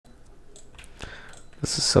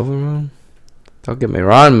This is Silver Moon. Don't get me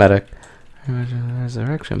wrong, medic. I imagine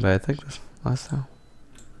resurrection, but I think this last time.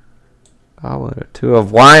 Goblet or two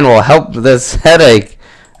of wine will help this headache.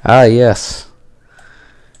 Ah, yes.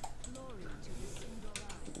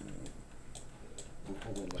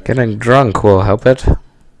 Getting drunk will help it.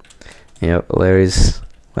 Yep, Larry's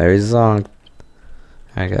on.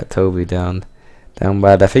 I got Toby down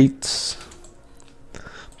by the feet.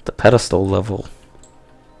 The pedestal level.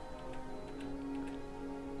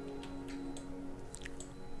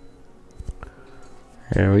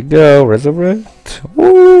 Here we go, resurrect.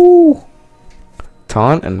 Woo!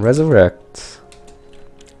 Taunt and resurrect.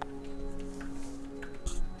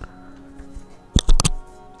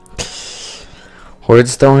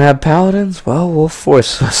 Hordes don't have paladins? Well, we'll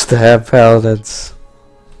force us to have paladins.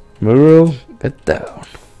 Muru, get down.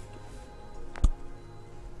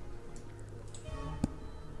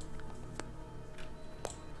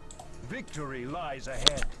 Victory lies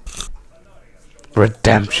ahead.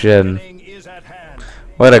 Redemption.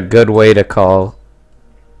 What a good way to call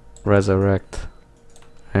resurrect.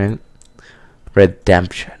 Right?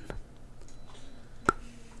 Redemption.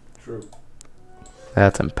 True.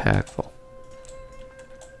 That's impactful.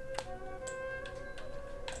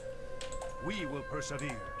 We will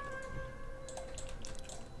persevere.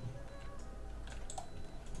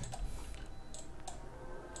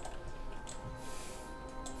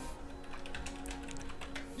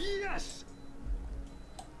 Yes.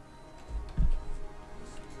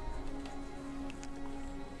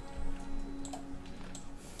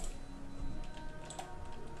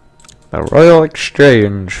 The Royal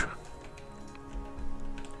Exchange.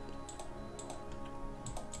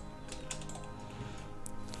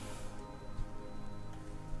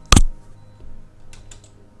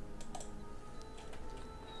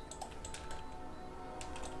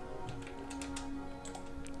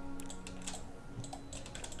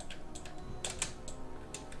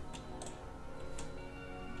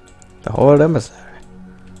 The Horde Emissary.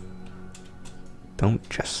 Don't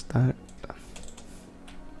just start.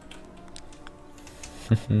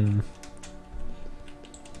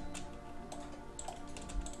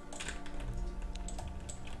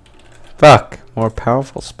 Fuck. More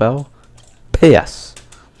powerful spell? PS.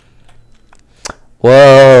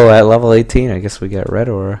 Whoa, at level 18 I guess we got red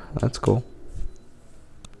aura. That's cool.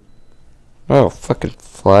 Oh, fucking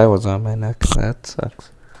fly was on my neck. That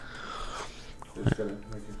sucks. Just gonna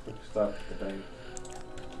make a quick stop at the bank.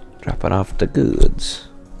 Dropping off the goods.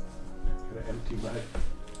 Gonna empty my.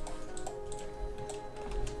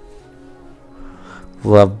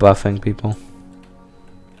 Love buffing people.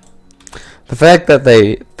 The fact that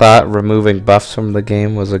they thought removing buffs from the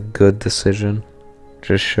game was a good decision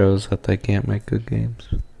just shows that they can't make good games.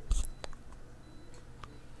 It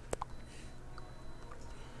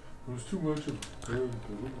was too much of.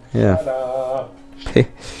 Yeah. Shut up.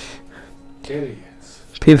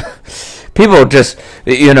 Idiots. People just,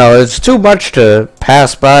 you know, it's too much to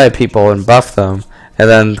pass by people and buff them, and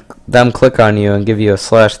then them click on you and give you a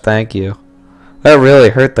slash thank you. That really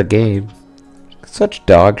hurt the game. Such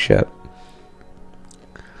dog shit.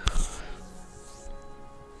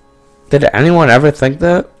 Did anyone ever think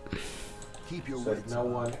that? Said no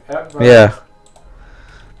one ever. Yeah.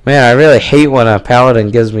 Man, I really hate when a paladin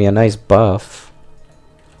gives me a nice buff.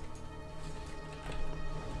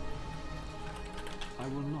 I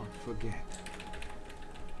will not forget.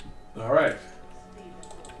 All right.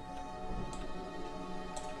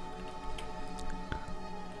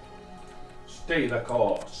 Stay the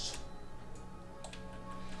course.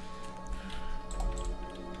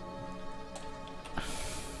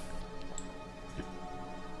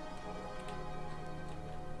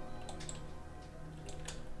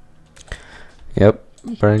 Yep,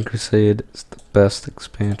 Burning Crusade is the best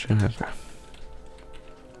expansion ever.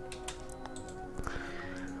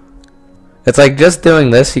 It's like just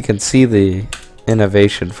doing this, you can see the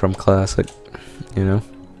innovation from Classic, you know?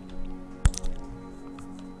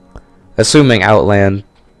 Assuming Outland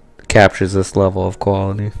captures this level of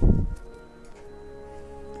quality.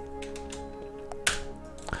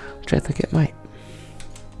 Which I think it might.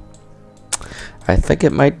 I think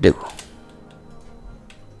it might do.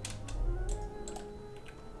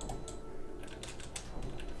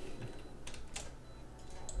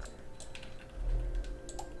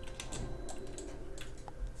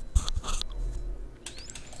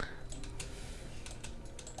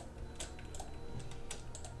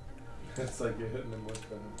 It's like you're hitting them with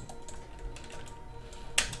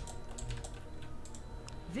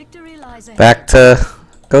Victory lies ahead. Back to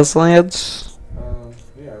Ghostlands.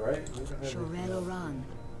 yeah, right? Shorel run.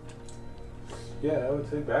 Yeah, I would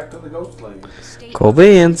say back to the Ghost Lane. Cool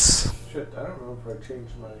beans. Shit, I don't know if I changed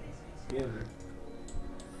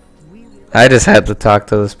I just had to talk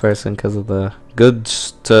to this person because of the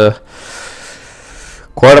goods to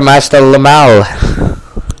Quartermaster Lamal.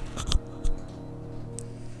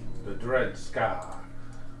 The Dread Scar.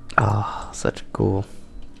 Oh, such a cool.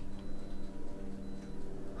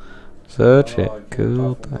 Such Oh, I a can't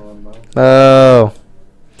cool buff him thing. on mount. Oh.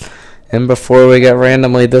 And before we get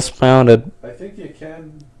randomly dismounted. I think you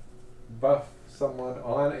can buff someone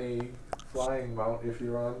on a flying mount if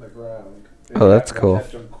you're on the ground. If Oh, you that's happen to cool.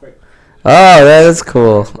 catch 'em quick. Oh, that is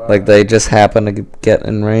cool. Like they just happen to get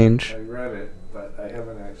in range. I read it, but I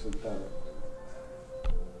haven't actually done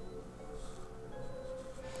it.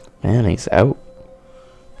 Man, he's out.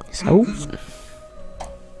 He's out.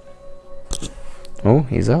 Oh,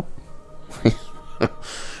 he's up.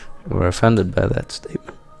 We're offended by that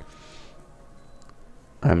statement.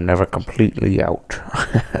 I'm never completely out. No,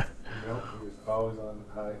 he was always on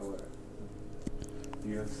high alert.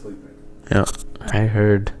 Even sleeping. Yeah, I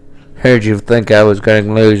heard you think I was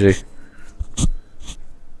getting lazy.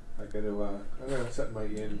 I'm gonna set my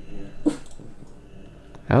in here.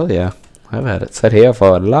 Hell yeah, I've had it set here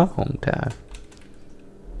for a long time.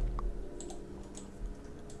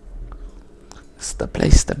 It's the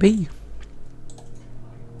place to be.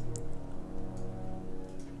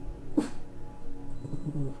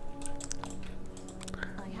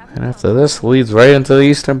 And after this leads right into the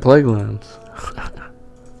Eastern Plaguelands.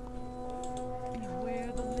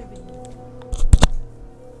 Beware the living.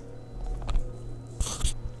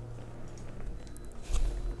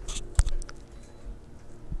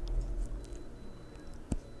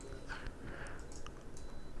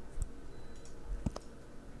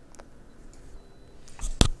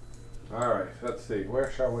 Alright, let's see.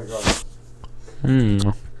 Where shall we go? It's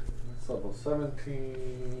level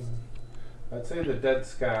 17. I'd say the Dead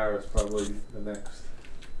Scar is probably the next.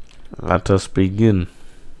 Let us begin.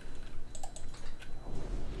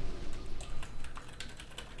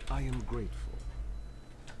 I am grateful.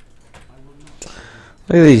 I will not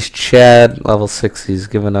Look at these Chad level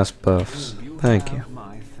 60s giving us buffs. Thank you. have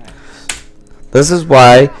my thanks. This is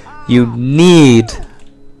why you need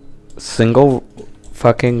single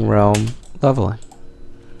fucking realm leveling.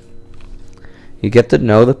 You get to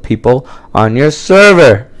know the people on your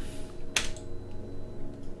server.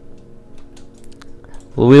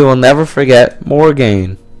 We will never forget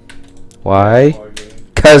Morgaine. Why?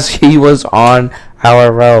 Because he was on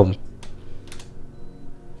our realm.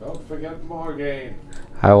 Don't forget Morgaine.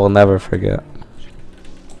 I will never forget.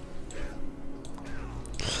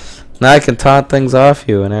 Now I can taunt things off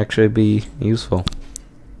you and actually be useful.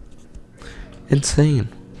 Insane.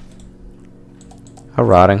 A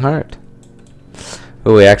rotting heart.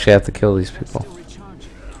 Oh, we actually have to kill these people.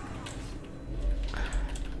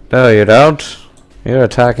 No, you don't. You're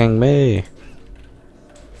attacking me.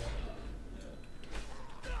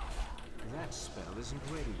 That spell isn't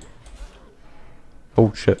ready yet.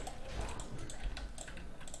 Oh shit.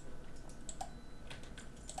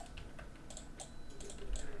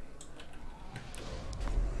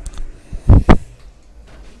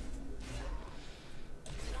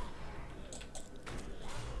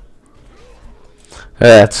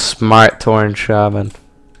 That's smart Torn Shaman.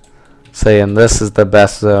 Saying this is the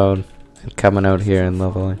best zone. And coming out here and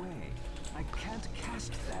leveling. I can't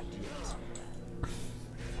cast that yet.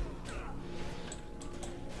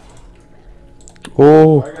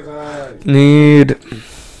 Oh, Tiger's Eye. need.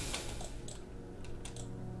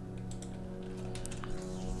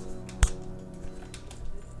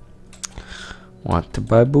 Want to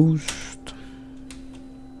buy boost.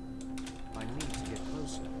 I need to get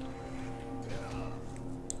closer.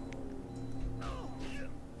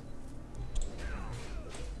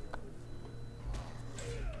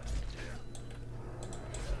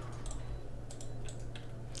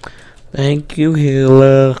 Thank you,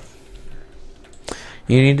 healer.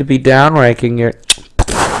 You need to be down ranking your.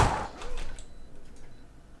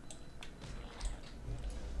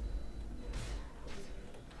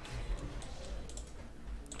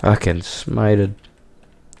 Fucking smited.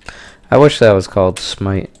 I wish that was called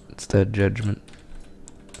smite instead of judgment.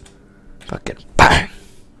 Fucking bang!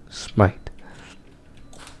 Smite.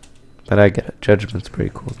 But I get it. Judgment's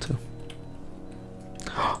pretty cool too.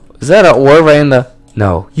 Is that a Orva in the...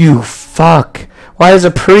 No. You fuck! Why does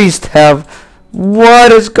a priest have...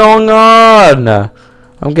 What is going on?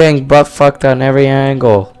 I'm getting butt fucked on every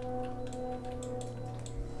angle.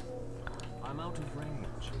 I'm out of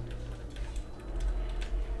range.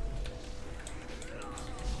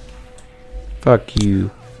 Fuck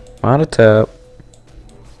you. On a tap.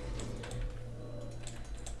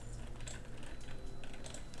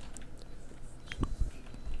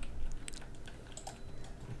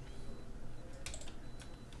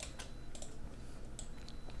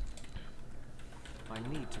 I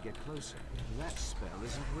need to get closer. That spell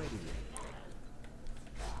isn't ready yet.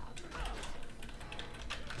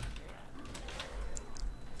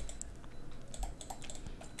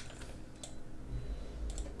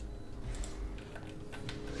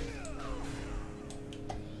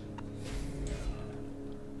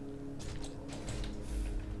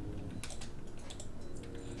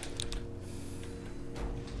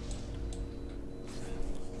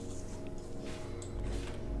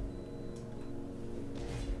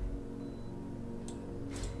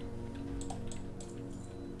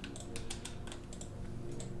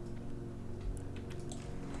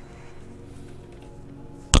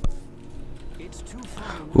 It's too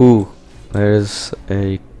far away. Ooh, there's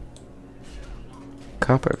a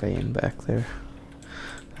copper vein back there.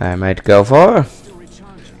 I might go for. Still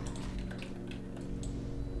recharging.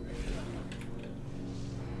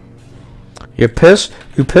 You pissed?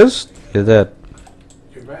 You pissed? You're dead.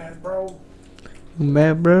 You mad, bro? You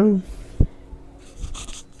mad, bro?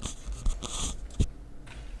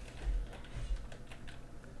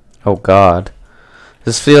 Oh God,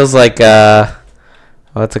 this feels like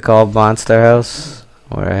what's it called, Monster House,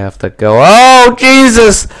 where I have to go. Oh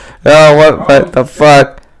Jesus! Oh what the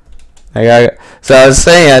fuck? So I was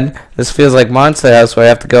saying, this feels like Monster House, where I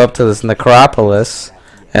have to go up to this necropolis,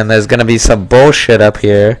 and there's gonna be some bullshit up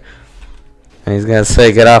here, and he's gonna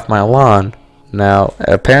say, "Get off my lawn." Now,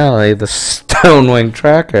 apparently, the Stonewing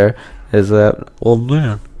Tracker is that old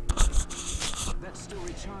man. That's still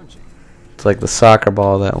recharging. It's like the soccer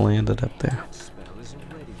ball that landed up there. That spell isn't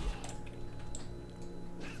ready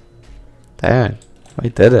yet. Dang, we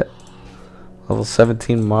did it. Level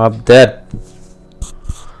 17 mob dead.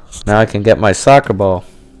 Now I can get my soccer ball.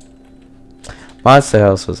 Monster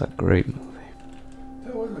House was a great movie.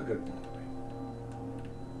 That was a good movie.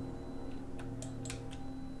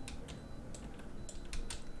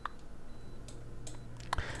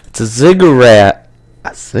 It's a ziggurat.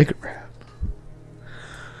 A ziggurat.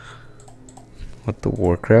 With the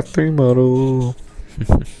Warcraft 3 model.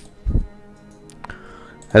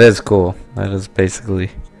 That is cool. That is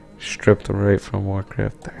basically stripped right from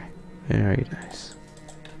Warcraft 3. Very nice.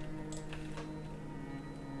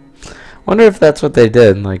 Wonder if that's what they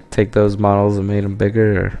did, like take those models and made them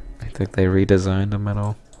bigger, or I think they redesigned them at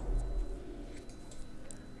all.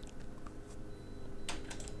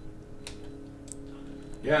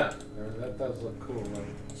 Yeah, that does look cool. Like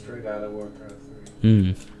straight out of Warcraft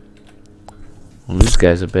 3. Well, these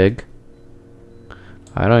guys are big.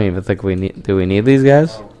 I don't even think we need. Do we need these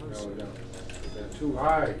guys? Oh, no, we don't. They're too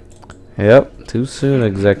high. Yep. Too soon,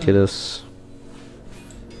 Executus.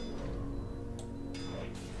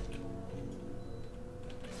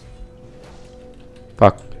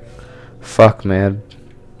 Fuck. Fuck, man.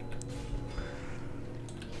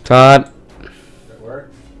 Todd. That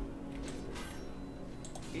work?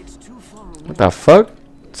 It's too far away. What the fuck?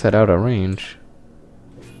 Set out of range.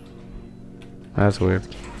 That's weird.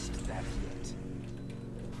 Cast that yet.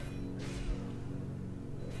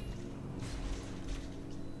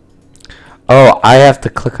 Oh, I have to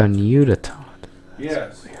click on you to Todd.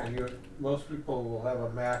 Yes. And most people will have a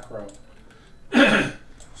macro.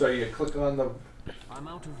 So you click on I'm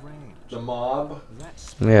out of range. the mob That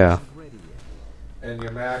spell Yeah. isn't ready yet. and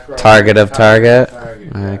your macro. Target of target.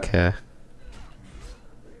 Yeah. Okay.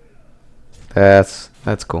 That's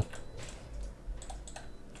cool.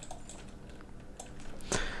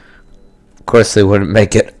 Of course, they wouldn't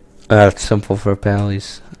make it simple for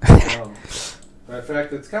pallies. In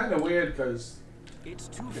fact, it's kind of weird because It's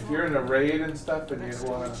too if far you're in a away. raid and stuff and That's you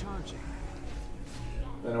still want to, recharging.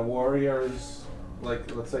 then a warrior is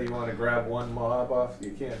like, let's say you want to grab one mob off,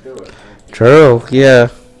 you can't do it. Right? True. Yeah.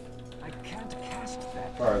 I can't cast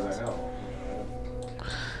that. As far as I know.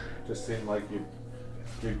 Just seemed like you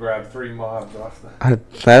grab 3 mobs off the.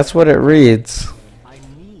 That's what it reads. I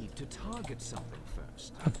need to target something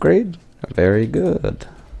first. Upgrade? Very good.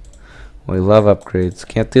 We love upgrades.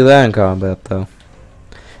 Can't do that in combat, though.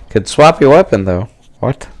 Could swap your weapon, though.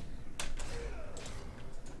 What?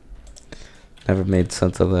 Never made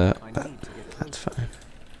sense of that. I But need to get that's closer. fine.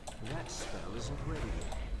 That spell isn't ready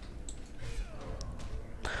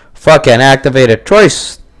yet. Fucking activate it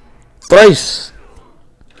twice. Thrice.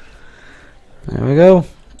 There we go.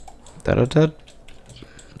 Da-da-da.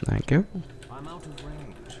 Thank you. I'm out of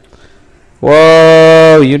range.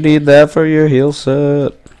 Whoa, you need that for your heal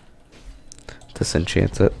set.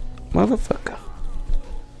 Disenchant it. Motherfucker.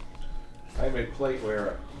 I'm a plate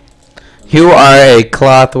wearer. You are a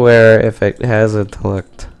cloth wearer if it has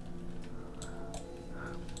intellect.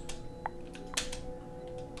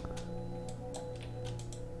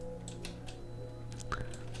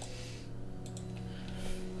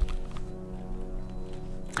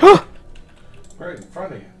 Right in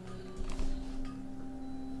front of you.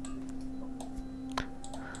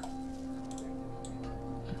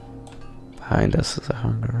 Behind us is a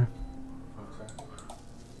hungerer. Okay.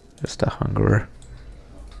 Just a hungerer.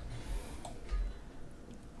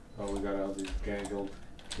 Oh, we got all these gangled.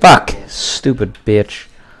 Fuck! Stupid bitch.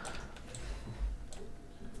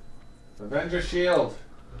 Avenger shield.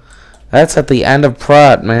 That's at the end of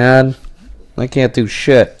prot, man. I can't do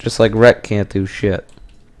shit. Just like Rhett can't do shit.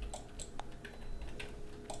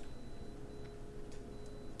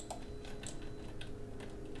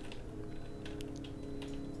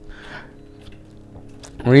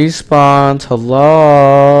 Respawn.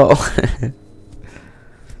 Hello.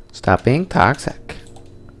 Stop being toxic.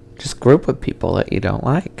 Just group with people that you don't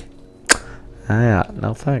like. Ah, yeah,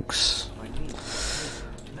 no thanks.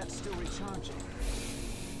 That's still recharging.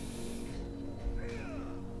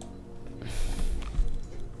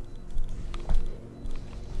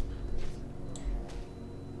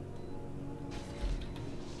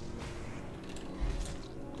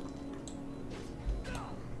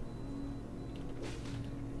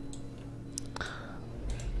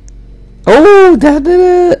 Oh, that did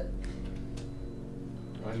it.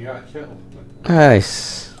 One got killed.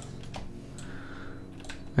 Nice.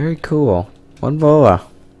 Very cool. One boa.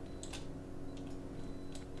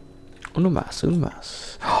 Uno más, uno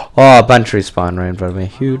más. Oh, a bunch respawn right in front of me.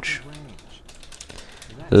 Huge.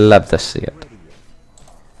 Love to see it.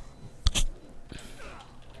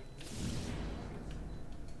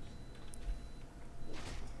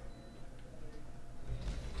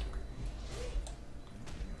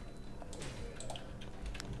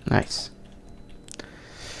 Nice.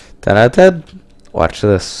 Da-da-da. Watch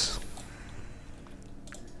this.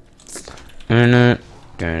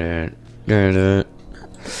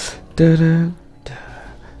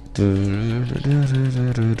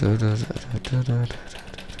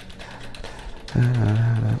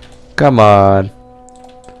 Come on.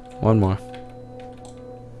 One more.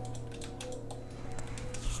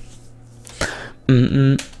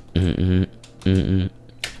 Mm-mm. Mm-mm. Mm-mm.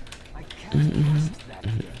 I can't trust that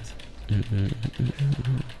yet.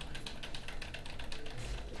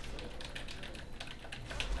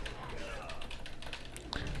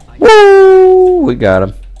 Woo! We got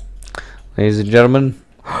him. Ladies and gentlemen,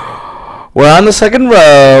 we're on the second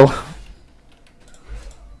row.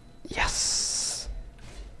 Yes.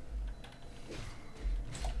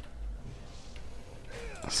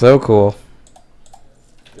 So cool.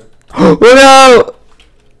 Look out!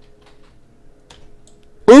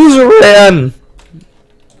 Loser ran!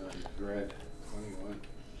 Red. 21.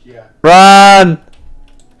 Yeah. Run!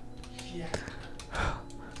 Yeah.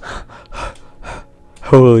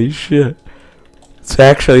 Holy shit. It's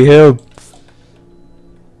actually him.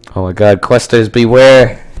 Oh my god, questers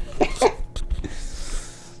beware. Just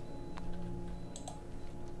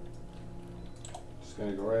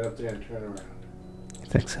gonna go right up there and turn around. I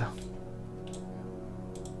think so.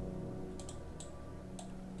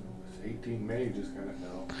 This 18 mage is gonna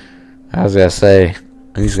know. I was gonna say,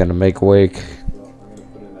 he's gonna make wake. Well, I'm gonna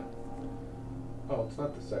put in a. Oh, it's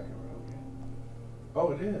not the second round yet.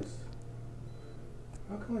 Oh, it is.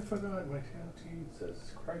 How come I forgot my TNT says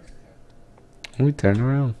Christ yet? We turn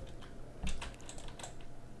around.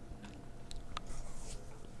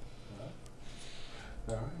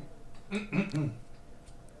 Alright.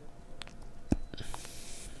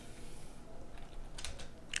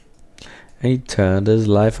 He turned his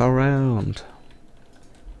life around.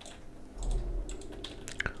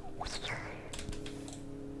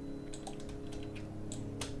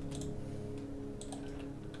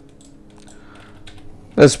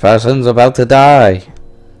 This person's about to die.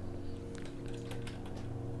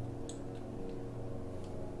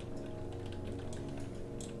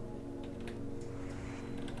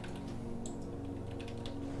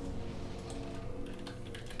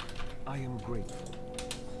 I am grateful.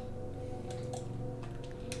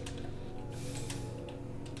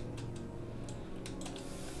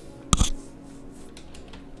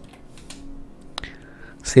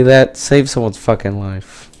 See that? Save someone's fucking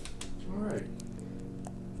life. Alright.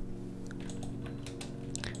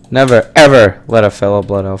 Never, ever let a fellow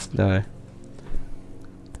blood elf die.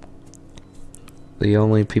 The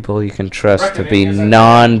only people you can trust to be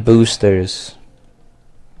non-boosters.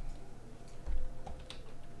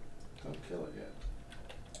 Don't kill it yet.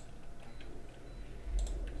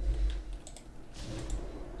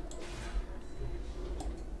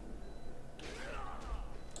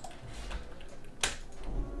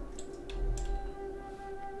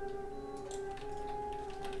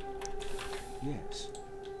 Yes.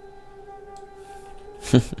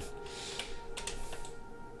 I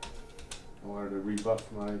wanted to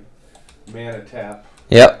rebuff my mana tap.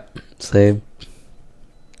 Yep. Same.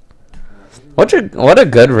 What a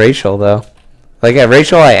good racial though. Like a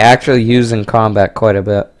racial I actually use in combat quite a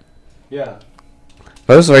bit. Yeah.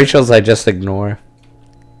 Most racials I just ignore.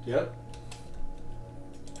 Yep.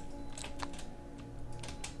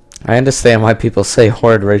 I understand why people say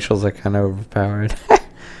horde racials are kind of overpowered.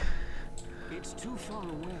 It's too far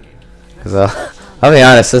away. Cause I'll be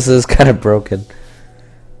honest, this is kind of broken.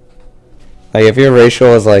 Like if your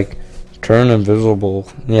racial is like turn invisible,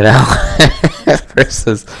 you know,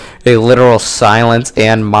 versus a literal silence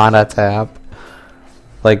and mana tap,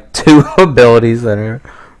 like two abilities that are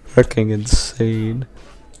freaking insane.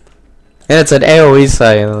 And it's an AoE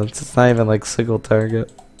silence. It's not even like single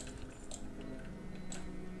target.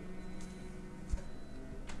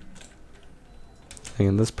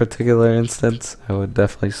 In this particular instance, I would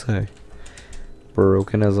definitely say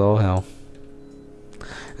broken as all hell.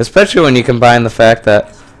 Especially when you combine the fact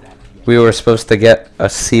that we were supposed to get a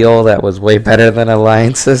seal that was way better than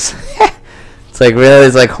Alliance's. It's like really,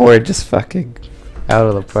 it's like Horde just fucking out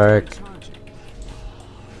of the park.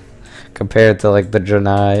 Compared to like the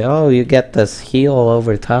Janai, oh, you get this heal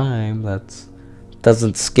over time that's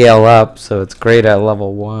doesn't scale up, so it's great at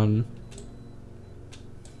level 1.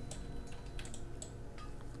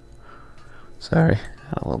 Sorry,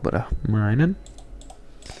 a little bit of mining.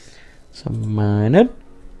 Some mining.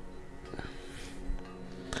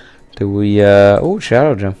 Do we, oh,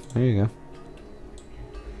 Shadow Gem. There you go.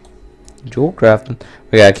 Jewel crafting.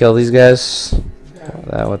 We gotta kill these guys.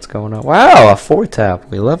 What's going on? Wow, a 4-tap.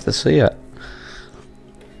 We love to see it.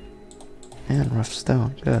 And rough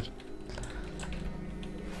stone. Good.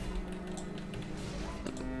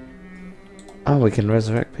 Oh, we can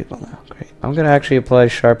resurrect people now. Great. I'm gonna actually apply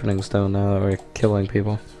sharpening stone now that we're killing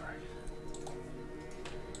people.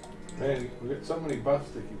 Man, we got so many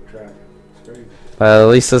buffs to keep track of. It's crazy. At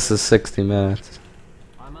least this is 60 minutes.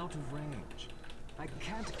 I'm out of range. I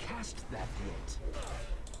can't cast that yet.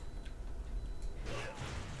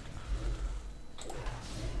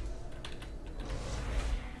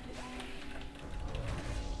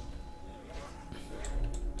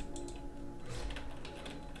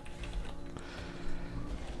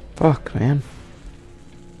 Fuck, man.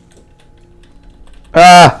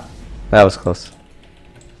 Ah! That was close.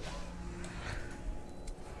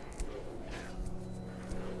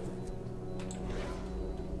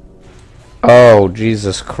 Oh,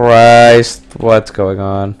 Jesus Christ. What's going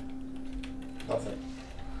on? Nothing.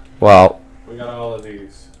 Well, We got all of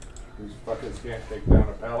these. These fuckers can't take down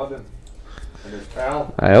a paladin and his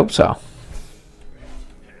pal. I hope so.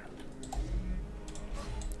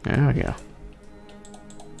 There we go.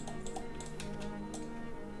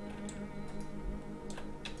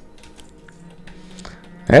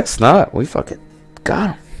 That's not. We fucking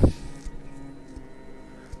got him.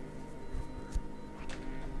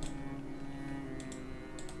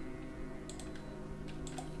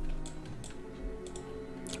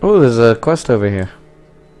 Oh, there's a quest over here.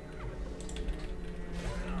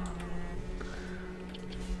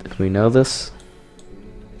 Did we know this?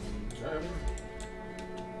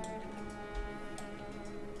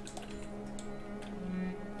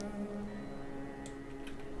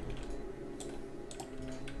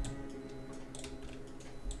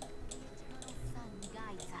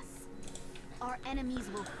 Our enemies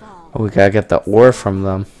will fall. Oh, we gotta get the ore from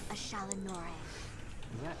them. A Shalinore.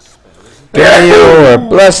 That spell isn't Get the ore!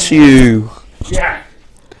 Bless you! Yeah.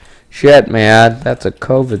 Shit, man. That's a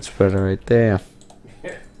COVID spreader right there.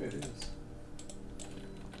 Yeah, it is.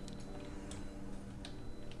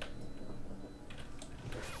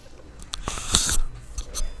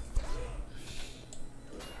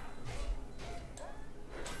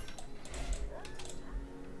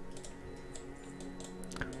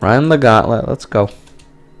 Run the gauntlet. Let's go.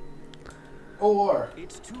 Or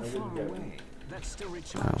It's too I didn't far get it. away. That's still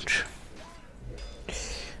recharging. Ouch.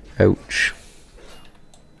 Ouch.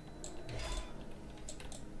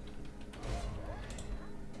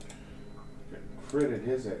 critted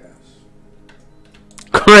his ass.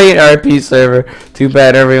 Great RP server. Too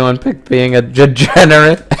bad everyone picked being a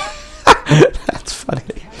degenerate. That's funny.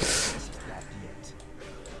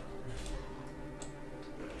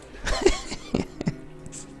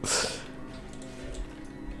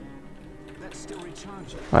 That's still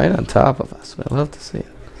recharging. Right on top of us. We'd love to see it.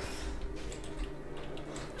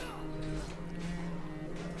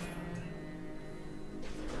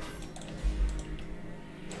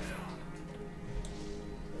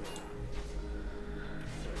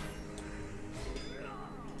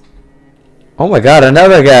 Oh my god,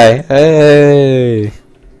 another guy! Hey!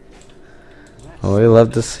 Oh, we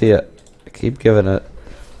love to see it. Keep giving it.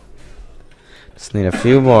 Just need a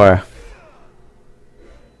few more.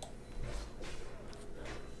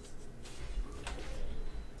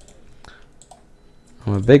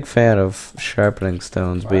 I'm a big fan of sharpening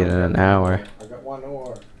stones being in an hour. I got one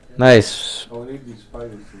ore. Nice. Oh, we need these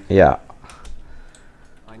spiders. Yeah.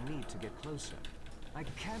 I need to get closer. I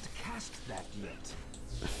can't cast that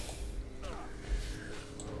yet.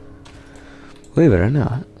 Believe it or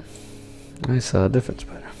not, I saw a different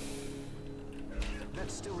spider.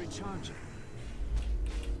 That's still recharging.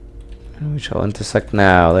 And we shall intersect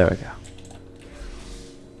now. There we go.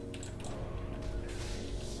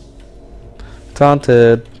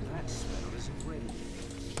 Taunted. That spell isn't ready.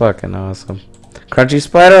 Fucking awesome. Crunchy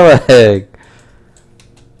spider leg.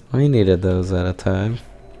 We needed those at a time.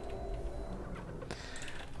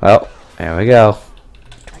 Well, there we go.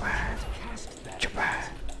 I can't cast that yet.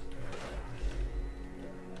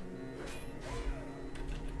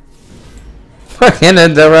 Fucking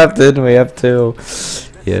interrupted. We have to.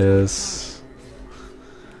 Yes.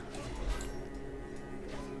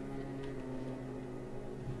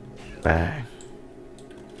 Bang.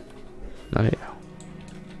 Oh yeah.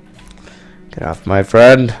 Get off my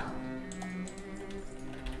friend.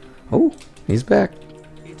 Oh, he's back.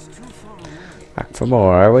 It's too far away. Back for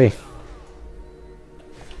more, are we?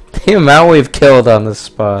 The amount we've killed on this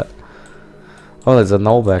spot. Oh, there's a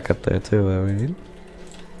null back up there too, I mean.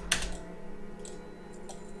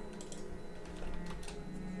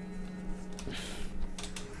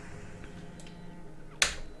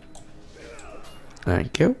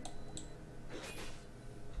 Thank you.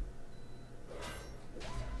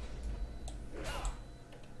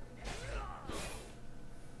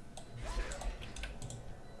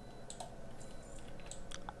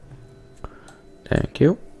 Thank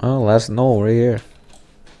you. Oh, last null right here.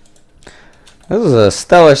 This is a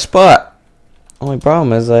stellar spot. Only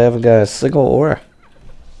problem is I haven't got a single ore.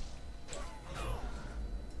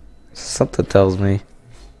 Something tells me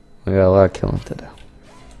we got a lot of killing to do.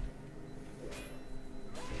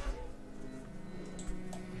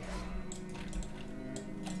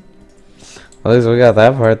 At least we got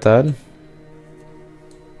that part done.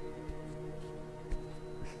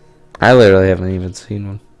 I literally haven't even seen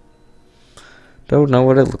one. Don't know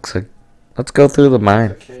what it looks like. Let's go through the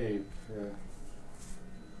mine. It's a cave, yeah.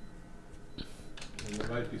 And there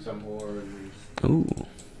might be some ore in these Ooh.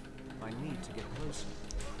 I need to get closer.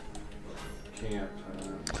 camps.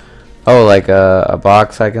 Oh, like a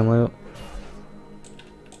box I can loot?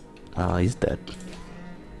 Oh, he's dead.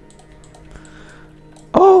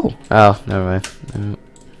 Oh! Oh, never mind. Mm.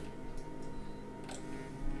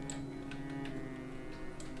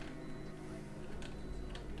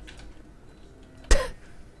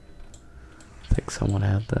 I think someone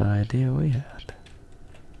had the idea we had.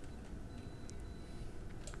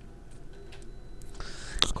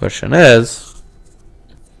 Question is,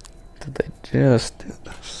 did they just do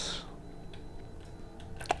this?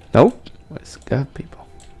 Nope. It's got people.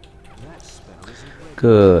 That spell isn't ready.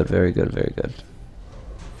 Good, very good, very good.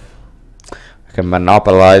 I can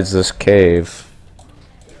monopolize this cave.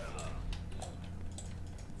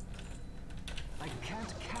 I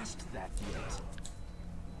can't cast that yet.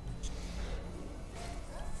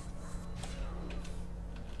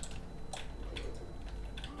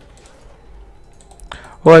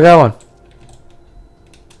 Oh, I got one.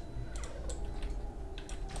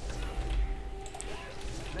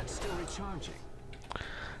 That's still recharging.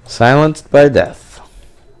 Silenced by death.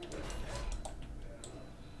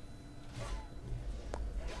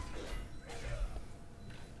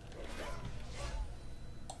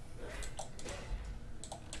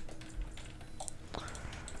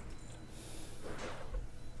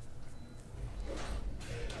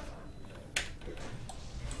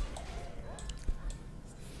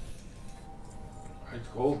 Ice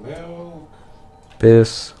cold milk.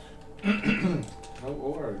 Piss. No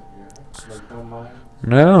ore, yeah. Like no mine.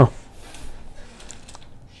 No.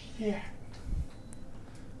 Yeah.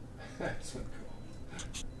 That's what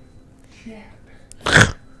cool.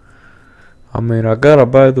 Yeah. I mean, I gotta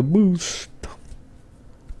buy the boost.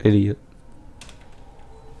 Idiot.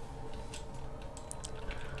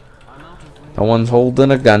 I'm out of range. No one's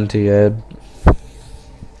holding a gun to your head.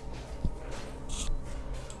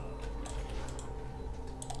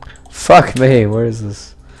 Fuck me, where is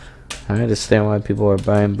this? I understand why people are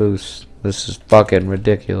buying boosts. This is fucking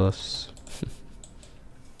ridiculous.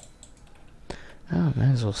 Oh,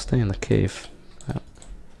 might as well stay in the cave. Oh.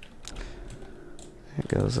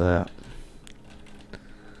 There goes that.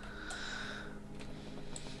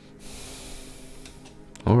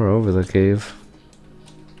 Or over the cave.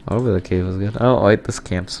 Over the cave is good. Oh, wait, this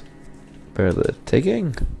camp's better than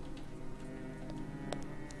taking.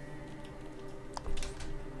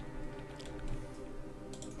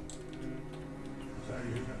 Sorry,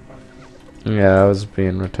 you got fucked. Yeah, I was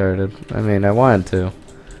being retarded. I mean, I wanted to.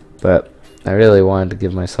 But I really wanted to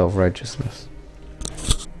give myself righteousness.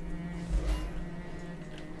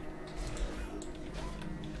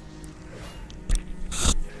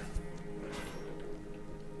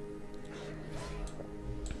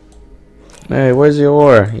 Hey, where's your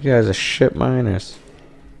ore? You guys are shit miners.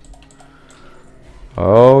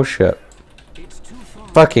 Oh shit. It's too far.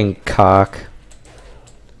 Fucking cock.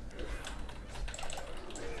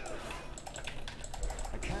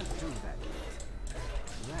 I can't do that yet.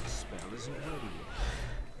 That spell isn't ready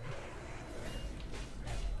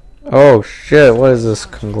yet. Oh shit, what is this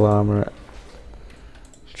conglomerate?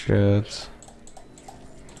 Shits.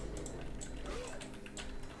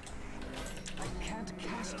 I can't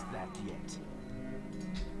cast that yet.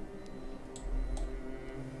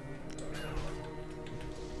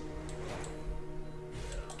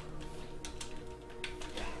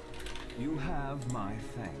 You have my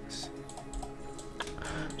thanks.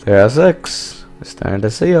 There's 6. It's time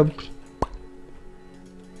to see him.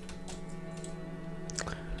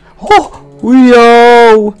 Oh!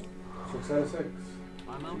 Yo! 6 out of 6.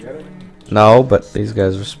 I'm out You get of it? range. No, but these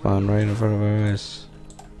guys respawn right in front of our eyes.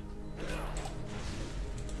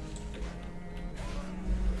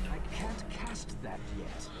 I can't cast that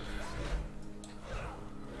yet.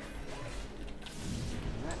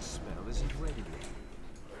 That spell isn't ready yet.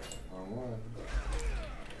 On one.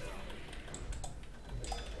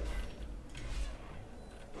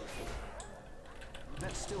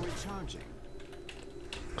 That's still recharging.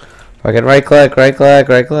 Fucking right click, right click,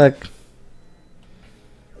 right click.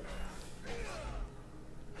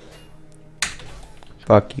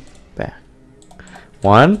 Fuck you. Back.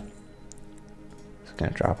 1. It's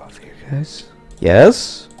gonna drop off here, guys.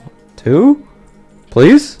 Yes. 2.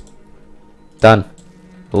 Please. Done.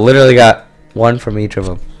 Literally got 1 from each of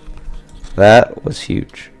them. That was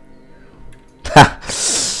huge. Ha!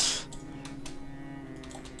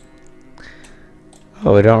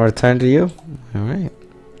 Oh, we don't return to you? Alright.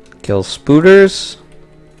 Kill spooters.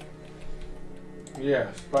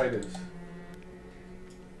 Yeah, spiders.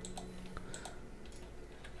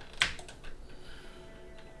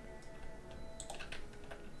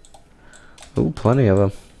 Ooh, plenty of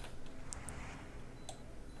them.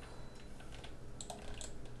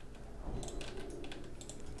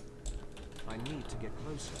 I need to get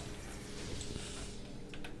closer.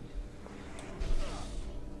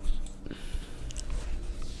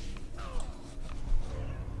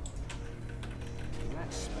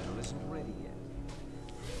 That spell isn't ready yet.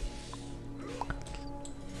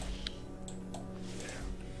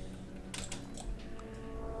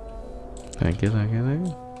 Thank you, thank you, thank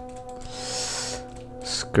you.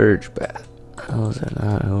 Scourge bat. How is that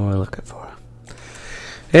not who we're looking for?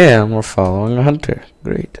 Yeah, we're following a hunter.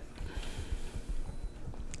 Great.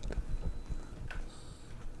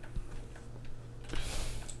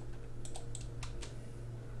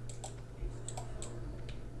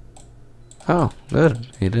 Oh, good.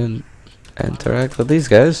 He didn't interact with these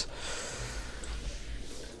guys.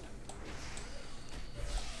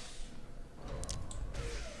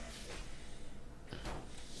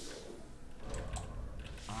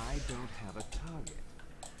 I don't have a target.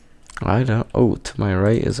 I don't. Oh, to my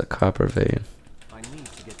right is a copper vein. I need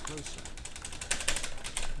to get closer.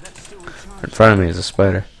 That's still In recharging. front of me is a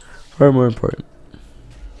spider. Far more important.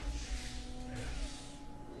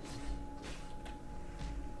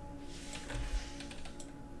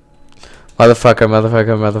 Motherfucker,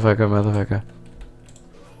 motherfucker, motherfucker, motherfucker.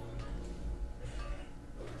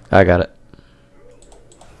 I got it.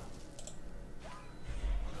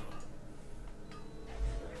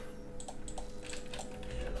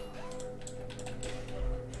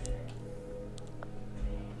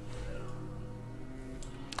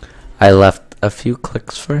 I left a few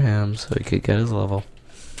clicks for him so he could get his level.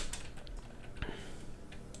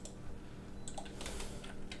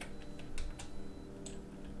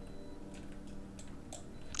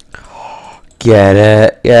 Get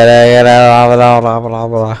it, blah, blah, blah, blah,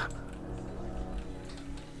 blah.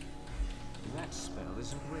 That spell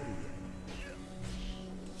isn't ready yet.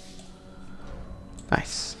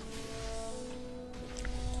 Nice.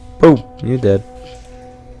 Boom, you dead.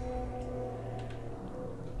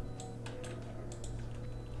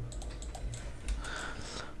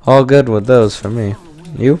 All good with those for me.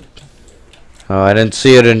 You? Oh, I didn't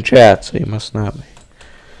see it in chat, so you must not be.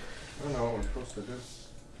 I don't know what we're supposed to do.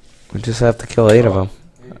 We just have to kill 8 of them.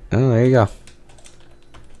 Oh, there you go.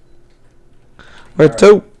 We're Alright.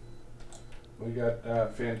 2. We got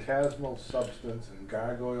phantasmal substance and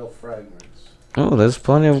gargoyle fragments. Oh, there's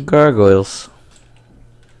plenty of gargoyles.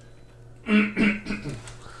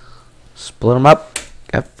 Split them up.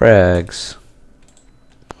 Got frags.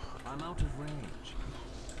 I'm out of range.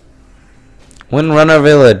 Windrunner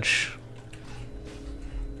Village.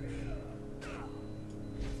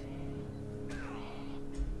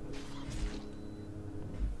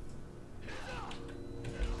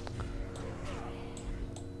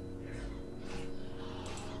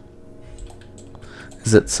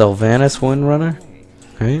 Is it Sylvanas Windrunner?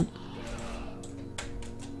 Right?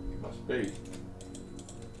 Must be.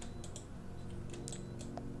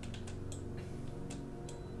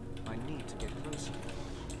 I need to get closer.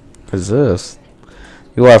 Resist?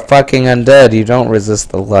 You are fucking undead. You don't resist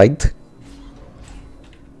the light.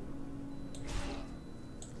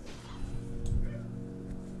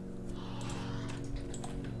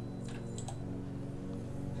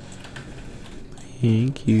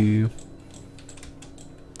 Thank you.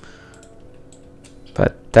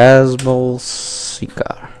 Phantasmal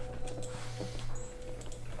Seeker.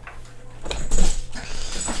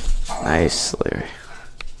 Nicely.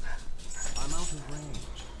 I'm out of range.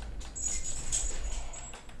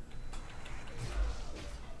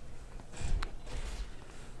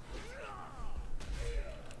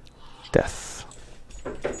 Death.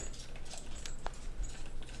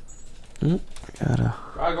 I gotta.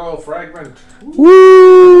 Gargoyle fragment.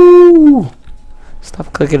 Woo!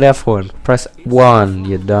 Stop clicking F1. Press 1,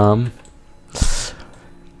 you dumb.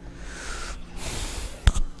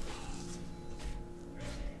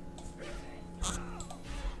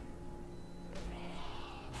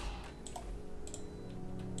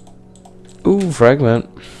 Ooh, fragment.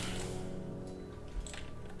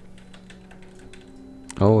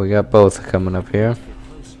 Oh, we got both coming up here.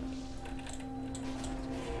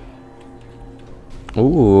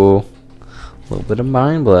 Ooh. A little bit of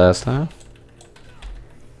Mind Blast, huh?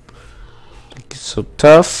 Think it's so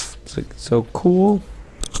tough. It's like so cool.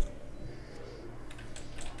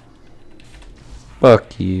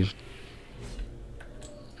 Fuck you.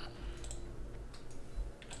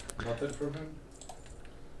 Nothing from him?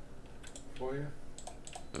 For you?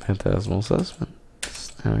 Phantasmal Suspect.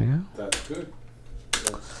 There we go. That's good.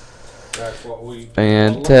 That's what we...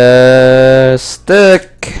 Fantastic.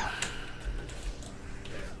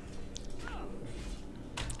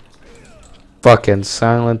 Fucking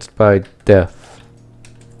silenced by death.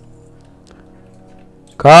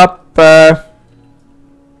 Copper.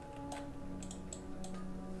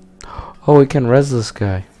 Oh, we can res this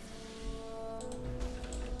guy.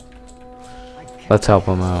 Let's help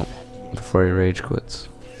him out before he rage quits.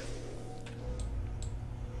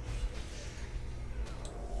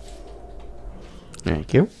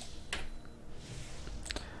 Thank you.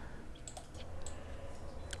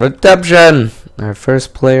 Redemption! Our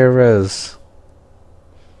first player res.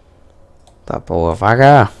 That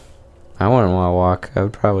motherfucker. I wouldn't want to walk. I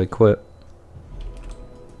would probably quit.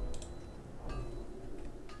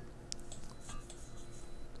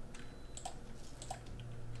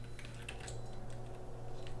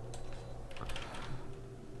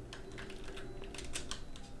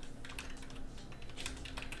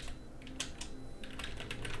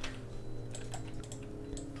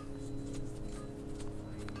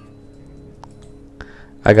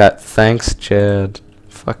 I got thanks, Chad.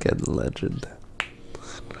 Fucking legend.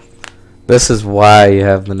 This is why you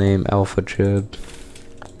have the name Alpha Chad.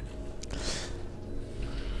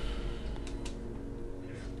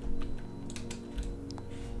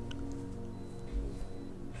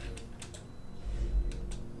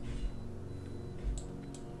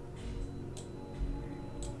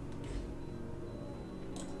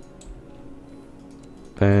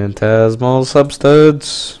 Phantasmal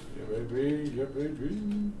Substance. Yeah, baby. Yeah,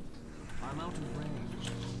 baby. I'm out of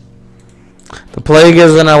range. The plague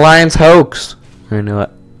is an alliance hoax. I knew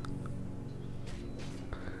it.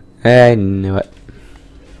 I knew it.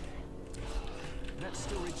 That's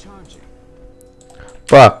still recharging.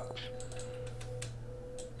 Fuck.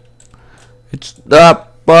 It's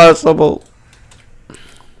not possible.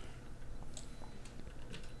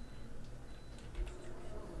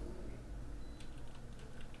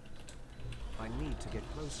 I need to get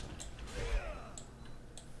closer.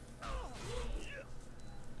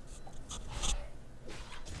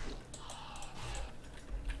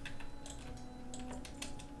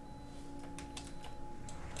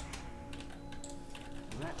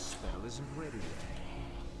 That spell isn't ready yet.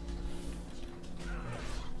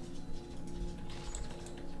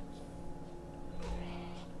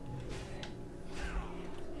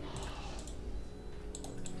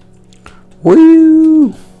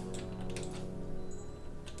 Woo!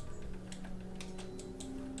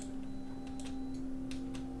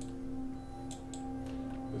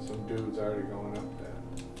 There's some dudes already going up there.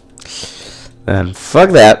 Then fuck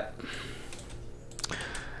that.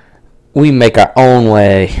 We make our own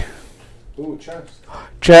way. Ooh, chest.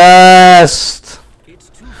 Chest!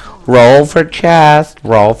 Roll for chest.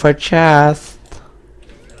 Roll for chest.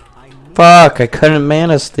 Fuck, I couldn't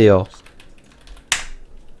mana steal.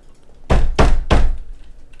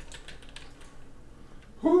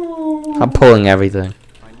 Woo! I'm pulling everything.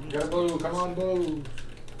 Get a blue, come on, blue.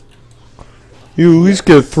 You at least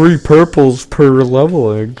get 3 purples per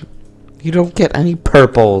leveling. You don't get any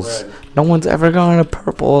purples. Red. No one's ever gotten a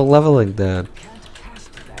purple leveling that.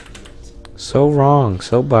 So wrong,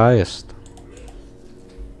 so biased.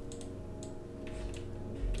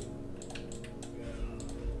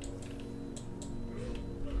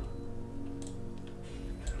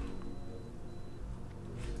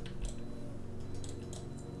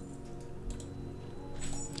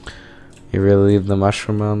 You really leave the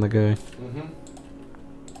mushroom on the guy? Mm-hmm.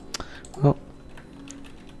 Oh.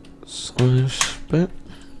 Spit.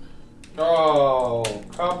 Oh,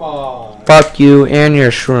 come on. Fuck you and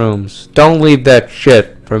your shrooms. Don't leave that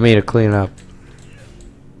shit for me to clean up.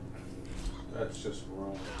 That's just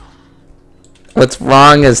wrong. What's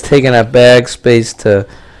wrong is taking a bag space to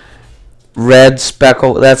red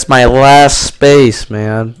speckle. That's my last space,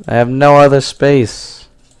 man. I have no other space.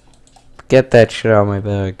 Get that shit out of my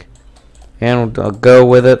bag. And I'll go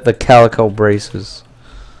with it, the calico braces.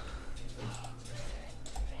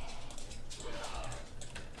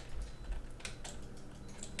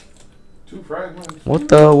 Two fragments. What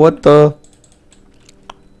the?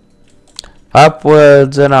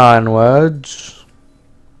 Upwards and onwards.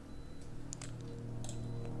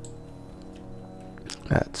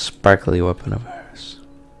 That sparkly weapon of ours.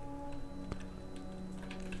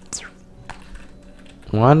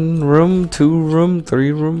 1 room, 2 room,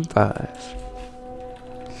 3 room, 5.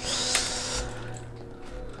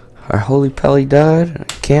 Our holy Pelly died and I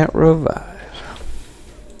can't revive.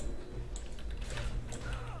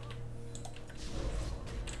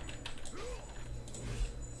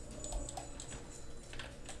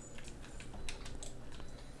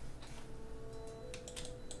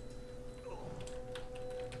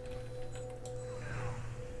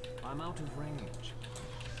 I'm out of range.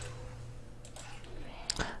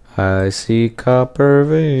 I see copper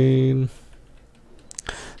vein.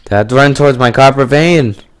 Dad's running towards my copper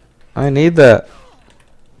vein. I need that.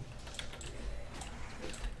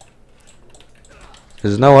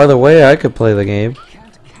 There's no other way I could play the game.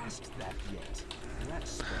 Can't cast that yet.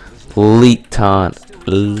 That's Elite taunt.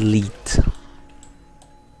 Elite.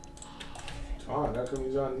 Tom, how come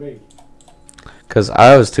he's on me? Because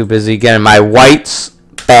I was too busy getting my whites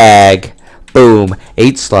bag. Boom.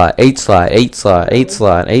 8 slot, 8 slot, 8 slot, 8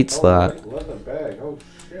 slot, 8 slot. Oh, let the bag. Oh,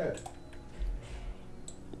 shit.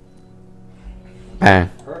 Bang.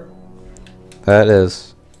 Purple. That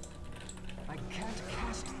is. I can't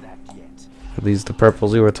cast that yet. Are these the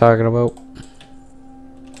purples you were talking about?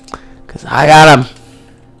 Because I got them.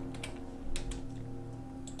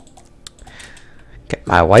 Get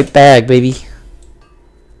my white bag, baby.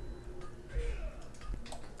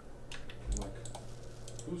 I'm like,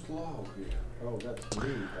 who's low here? Oh, that's me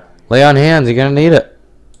dying. Lay on hands, you're gonna need it.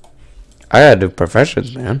 I gotta do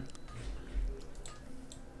professions, man.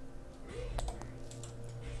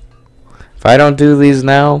 If I don't do these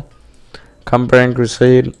now, come Brand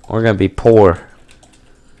Crusade, we're gonna be poor.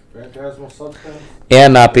 Phantasmal substance?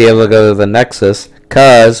 And not be able to go to the Nexus,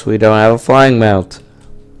 cause we don't have a flying mount.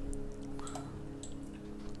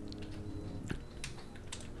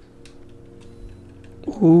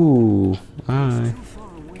 Ooh, alright. Too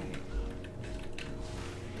far away.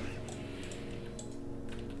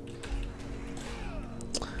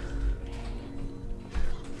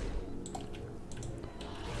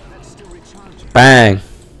 That's still recharging. Bang.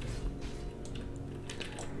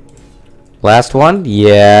 Last one?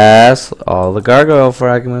 Yes. All the gargoyle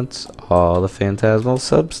fragments. All the phantasmal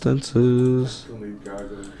substances. Still need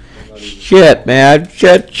gargoyles. I'm not even Shit, man.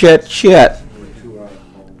 Shit. only 2 out of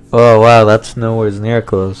home. Oh, wow. That's nowhere near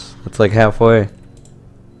close. It's like halfway.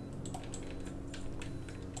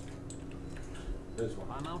 This one.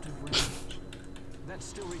 I'm out of range. That's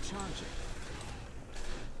still recharging.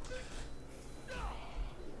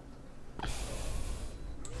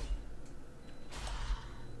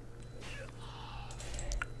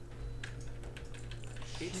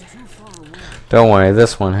 It's too far away. Don't worry.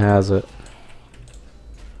 This one has it.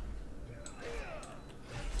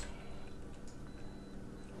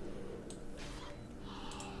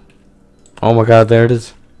 Oh my god, there it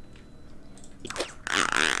is.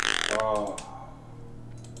 Oh.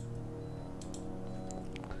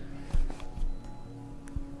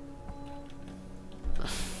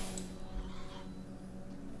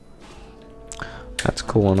 That's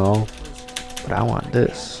cool and all. But I want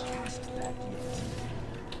this. Cast that yet.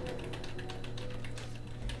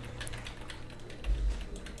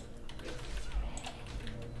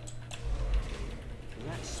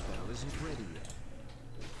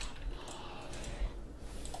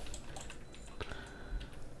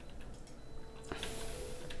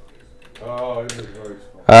 Oh, inventory's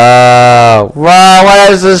full. Wow,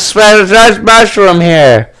 what is this Spanish mushroom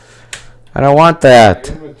here? I don't want that.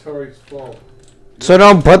 Inventory's full. So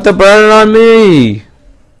don't put the burden on me.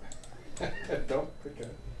 Don't pick it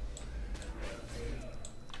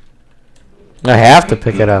up. I have to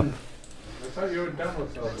pick it up. I thought you were done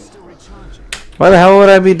with something. Still recharging. Why the hell would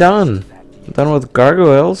I be done? I'm done with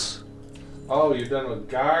gargoyles. Oh, you're done with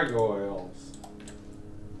gargoyles.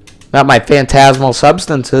 Not my phantasmal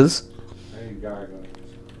substances. I need gargoyles.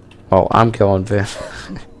 Oh, I'm killing Van.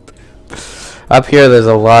 Up here, there's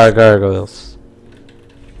a lot of gargoyles.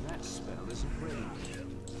 That spell isn't ready.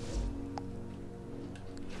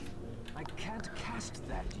 I can't cast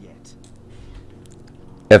that yet.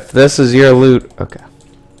 If this is your loot, okay.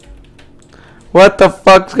 What the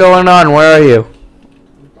fuck's going on? Where are you?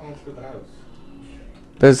 I'm going through the house.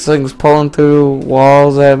 This thing's pulling through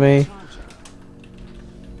walls at me.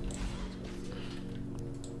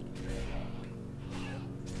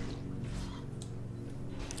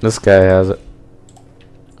 This guy has it.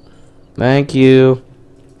 Thank you.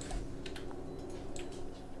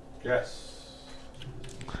 Yes.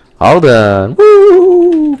 All done.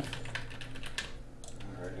 Woo! Alright,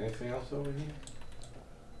 anything else over here?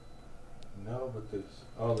 No, but there's...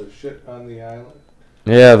 Oh, there's shit on the island?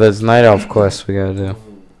 Yeah, there's night elf quests we gotta do.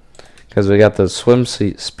 Mm. Because we got the swim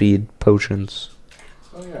speed potions.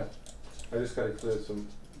 Oh, yeah. I just gotta clear some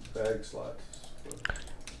bag slots.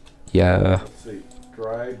 Yeah. Let's see.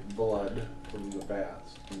 Dried blood from the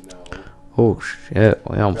bats. No. Oh shit,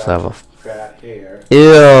 we almost have a... Fat hair.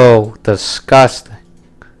 Ew, disgusting.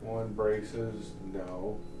 One braces.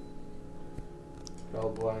 No.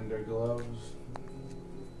 Spellblinder gloves.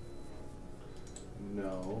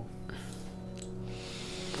 No.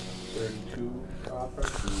 32 copper.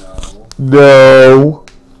 No. No.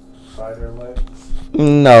 Spider legs.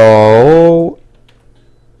 No.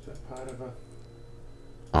 Is that part of a...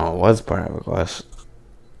 Oh, it was part of a quest.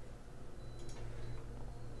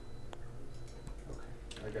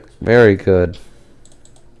 I got some Very good.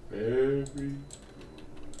 very...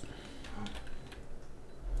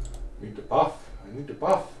 Need to buff. I need to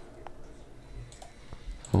buff.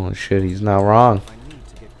 Holy shit, he's not wrong. I need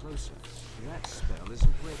to get closer. That spell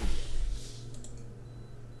isn't ready yet.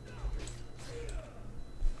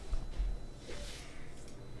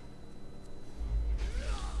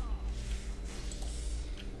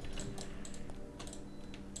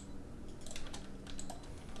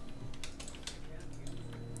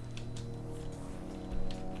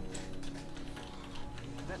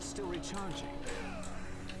 That's still recharging.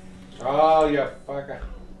 Oh, you fucker.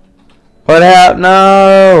 What happened?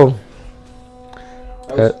 No!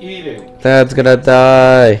 I was eating. Dad's gonna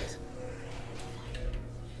die.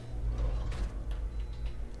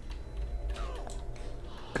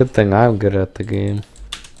 Good thing I'm good at the game.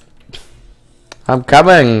 I'm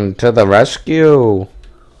coming to the rescue.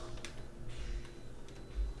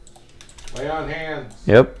 Lay on hands.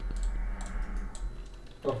 Yep.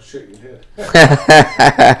 Oh shit, you did.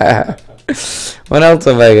 When else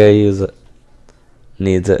am I gonna use it?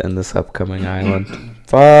 Needs it in this upcoming island.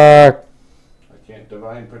 Fuck. I can't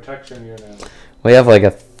divine protection you now. We have like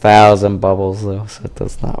 1,000 bubbles though, so it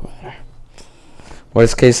does not matter.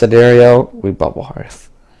 Worst case scenario, we bubble hearth.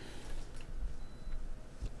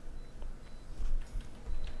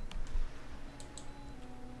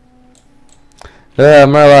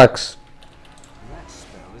 Murlocs. That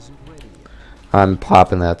spell isn't ready yet. I'm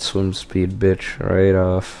popping that swim speed bitch right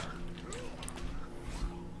off.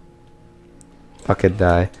 Fucking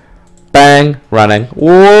die. Bang! Running.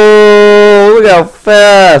 Whoa! Look how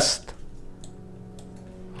fast!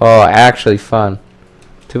 Oh, actually fun.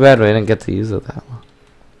 Too bad we didn't get to use it that long.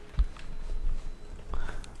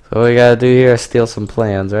 So what we gotta do here is steal some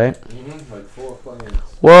plans, right? Mm-hmm. Like 4 plans.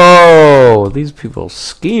 Whoa! These people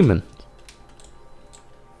scheming.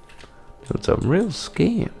 Doing some real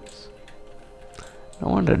schemes. No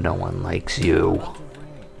wonder no one likes you. Out of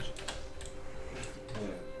range. Yeah,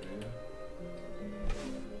 yeah.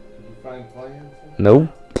 Did you find plans? Nope.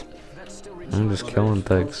 That's still I'm just recharging. killing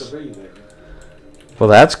Supposed things. to be there. Well,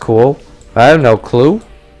 that's cool. I have no clue.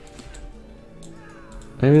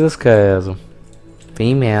 Maybe this guy has them.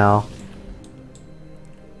 Female.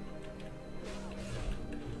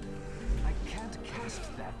 I can't cast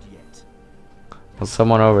that yet. Well,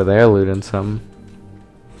 someone over there looting something.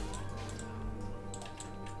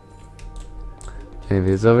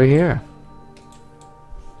 Maybe it's over here.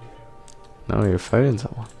 No, you're fighting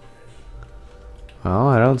someone. Well,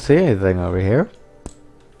 I don't see anything over here.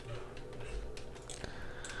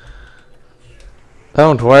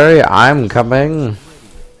 Don't worry, I'm coming.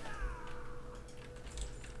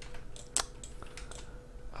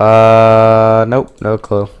 Nope, no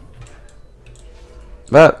clue.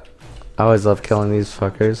 But I always love killing these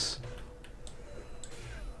fuckers.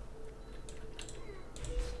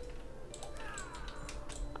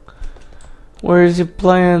 Where's your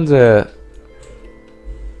plans at?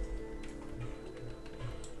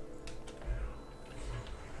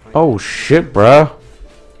 Oh shit, bruh.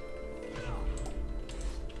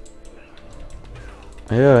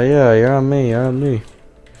 Yeah, you're on me, you're on me.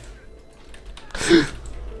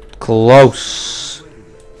 Close.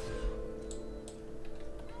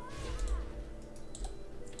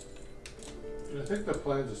 I think the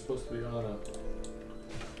plans are supposed to be on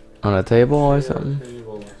On a table or a something?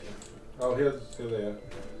 table or something. Oh, here they are.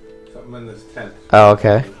 Something in this tent. Oh,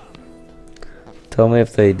 okay. Tell me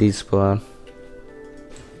if they despawn.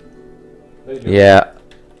 They do. Yeah,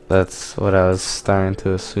 that's what I was starting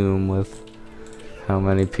to assume with how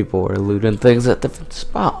many people were looting things at different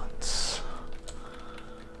spots.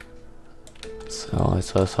 So I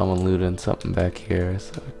saw someone looting something back here,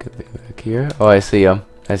 so it could be back here. Oh, I see them.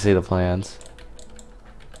 I see the plans.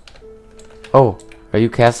 Oh, are you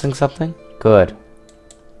casting something? Good.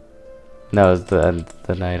 No, it's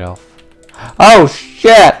the night elf. Oh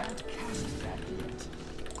shit!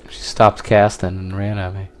 She stopped casting and ran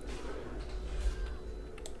at me.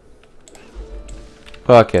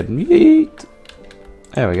 Fucking yeet.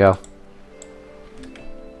 There we go.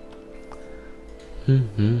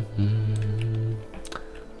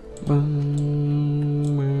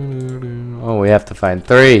 Oh, we have to find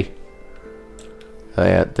 3. Oh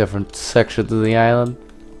yeah, different sections of the island.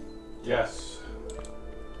 Yes.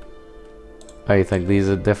 Oh, you think these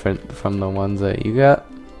are different from the ones that you got?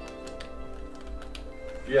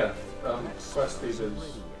 Yeah. Questy,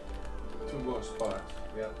 there's 2 more spots.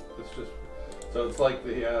 Yeah. It's just so it's like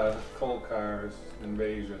the coal cars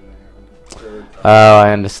invasion there. Oh,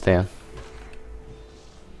 I understand.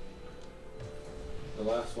 The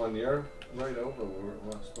last one, you're right over where it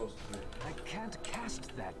was supposed to be. I can't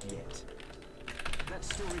cast that yet. That's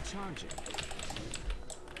still recharging.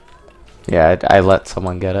 Yeah, I let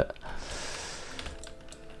someone get it.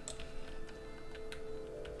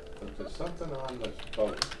 But there's something on this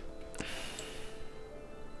boat.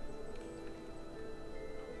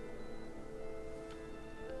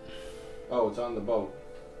 Oh, it's on the boat.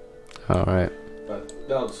 Alright. But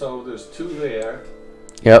no, so there's 2 there.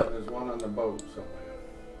 Yep. There's one on the boat somewhere.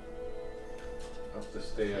 Up the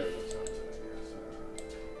stairs or something.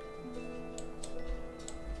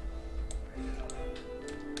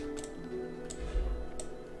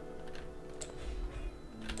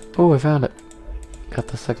 Oh, I found it. Got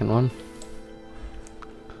the second one.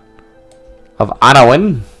 Of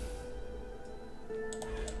Anowin.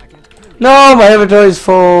 No, my inventory's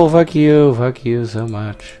full. Fuck you. Fuck you so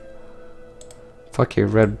much. Fuck your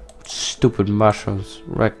red stupid mushrooms.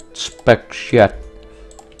 Respect shit.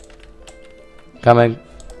 Coming.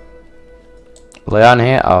 Lay on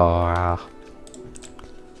here. Oh, wow.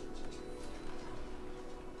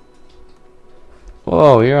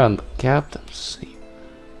 Whoa, you're on the captain's seat.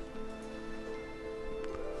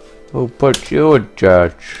 Who put you in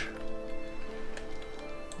charge?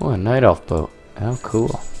 Oh, a night elf boat. How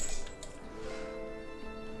cool.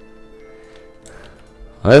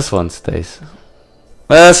 Well, this one stays.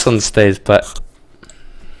 This one stays, but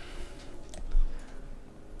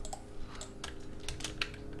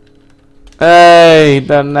hey,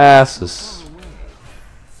 the Nassus.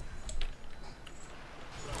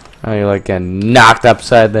 Oh, you're like getting knocked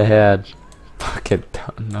upside the head. Fucking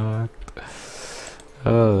knocked.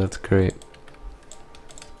 Oh, that's great.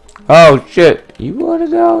 Oh shit, you wanna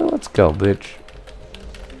go? Let's go, bitch.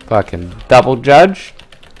 Fucking double judge.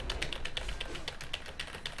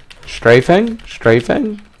 Strafing?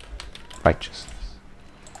 Strafing? Righteousness.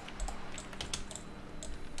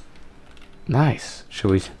 Nice. Should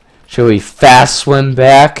we fast swim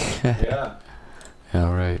back? Yeah.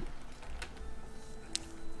 Alright.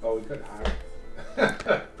 Oh, we could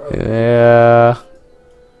hire. Yeah.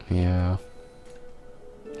 Yeah.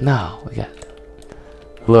 No, we got.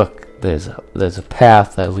 Look, there's a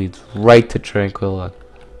path that leads right to Tranquilla.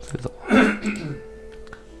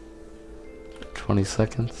 20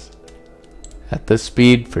 seconds. At this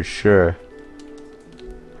speed, for sure.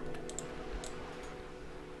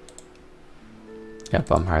 Yep,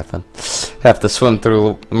 I'm Harthan. Have to swim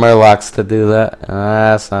through Murlocs to do that.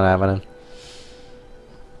 That's not happening.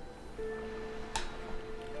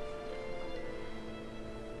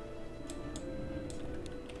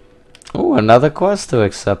 Oh, another quest to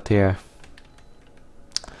accept here.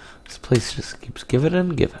 This place just keeps giving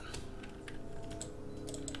and giving.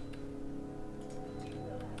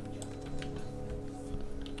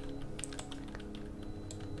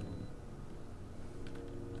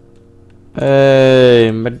 Hey,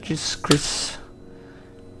 Magistrix.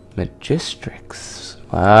 Magistrix.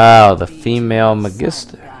 Wow, the female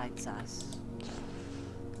magister. Guides us.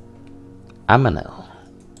 Aminel.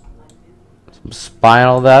 Some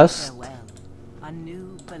spinal dust. Farewell. A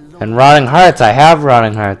new And rotting hearts. I have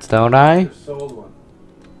rotting hearts, don't I? Just sold one.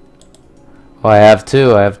 Oh, I have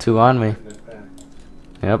two. I have two on me. Putting it back.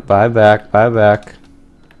 Yep, buy back, buy back.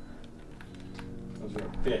 Those are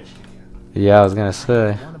a bitch. Yeah, I was gonna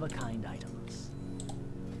say. One of a kind items.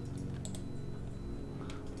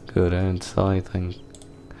 Good, I didn't sell anything.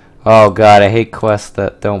 Oh god, I hate quests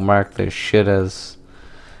that don't mark their shit as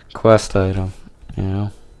quest item. You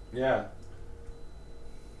know? Yeah.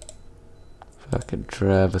 Fucking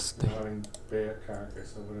travesty. Rotting bear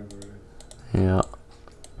carcass or whatever it is. Yeah.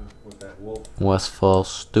 With that wolf. Westfall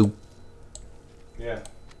stoop. Yeah.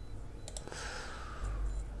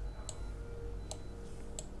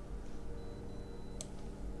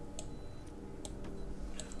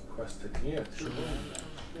 Quested here. Sure.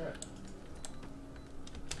 Yeah.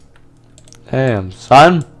 Damn,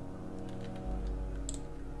 son.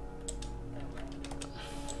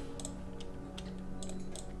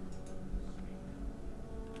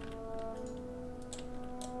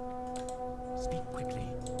 Speak quickly.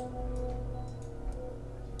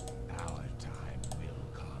 Our time will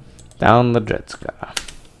come. Down the Dretska.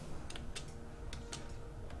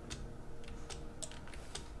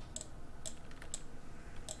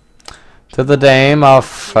 To the Dame of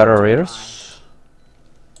Federators.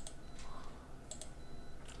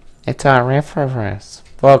 It's a reference.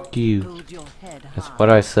 Fuck you. Hold your head That's high. what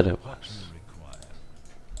I said it What was. you require?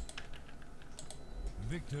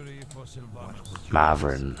 Victory for Sylvanas.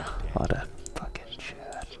 Mavrin. What a fucking shit.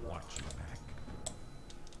 Watch your back.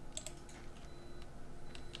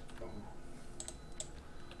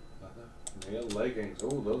 Male leggings.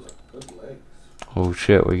 Oh, those are good legs. Oh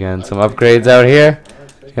shit, we getting some upgrades out here?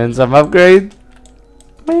 Getting some upgrades?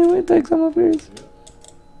 Man, we take some upgrades.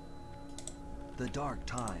 The dark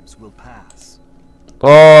times will pass.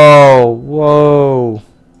 Oh, whoa.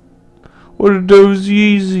 What are those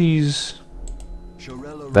Yeezys?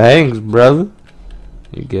 Shirella Thanks, brother.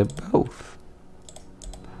 You get both.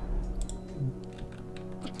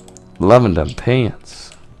 Loving them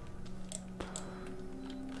pants.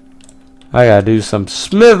 I gotta do some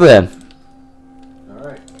smithing.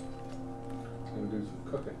 Alright. Gonna do some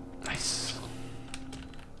cooking. Nice.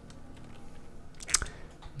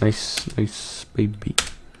 Nice, nice, baby.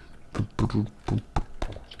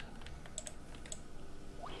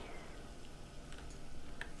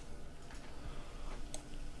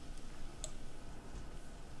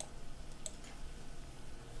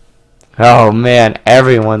 Oh man,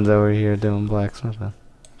 everyone's over here doing blacksmithing.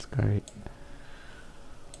 That's great.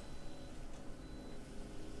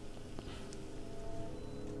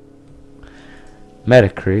 Meta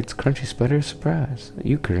creates crunchy spider surprise.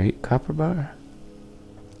 You create copper bar.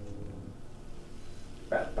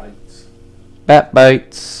 Bat bites. Bat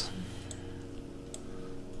bites.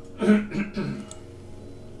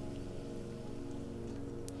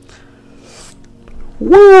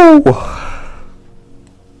 Woo!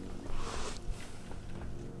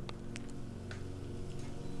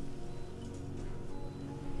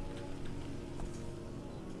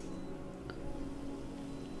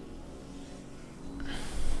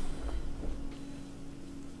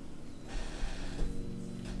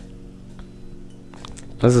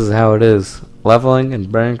 This is how it is. Leveling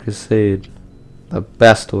and Burning Crusade. The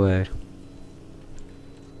best way.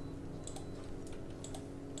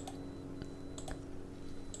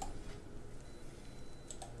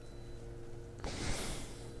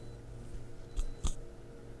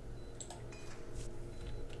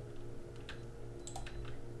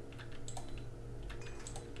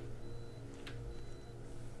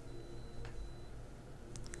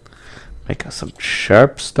 Make us some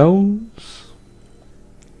sharp stones.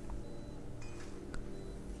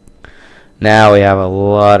 Now we have a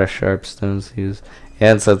lot of sharp stones to use.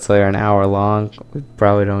 And since they're an hour long, we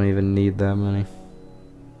probably don't even need that many.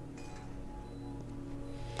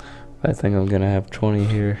 I think I'm gonna have 20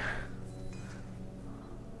 here.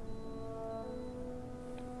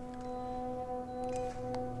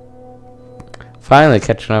 Finally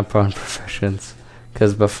catching up on professions.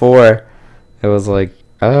 Because before, it was like,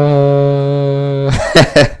 I'm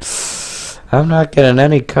not getting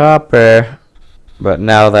any copper. But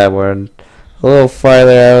now that we're a little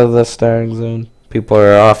farther out of the starting zone, people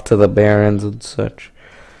are off to the barrens and such.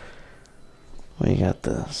 We got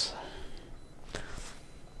this.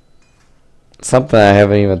 Something I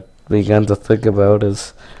haven't even begun to think about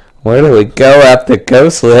is, where do we go after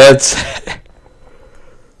Ghostlands?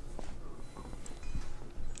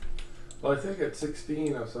 Well, I think at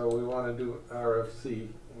 16 or so we want to do RFC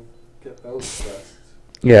and get those quests.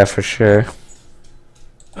 Yeah, for sure.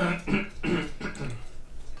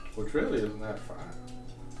 Which really isn't that far.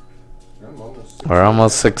 I'm almost 16. We're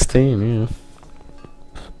almost 16, yeah.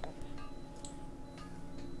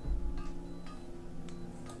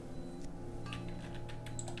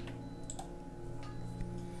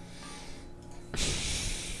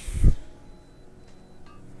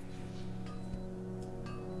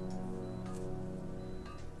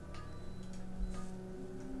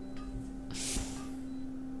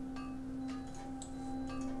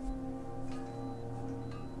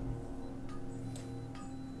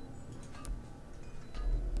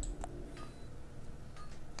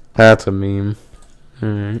 That's a meme.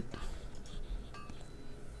 Alright.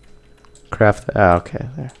 Craft. Ah, okay,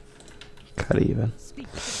 there. Cut even.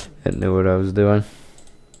 It knew what I was doing.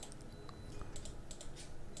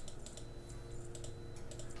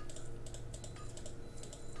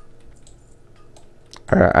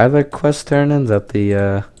 Are other quest turn-ins at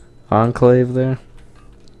the Enclave there?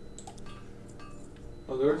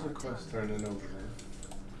 Oh, there's a quest turning over there.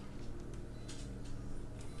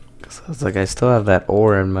 So it's like I still have that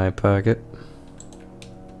ore in my pocket.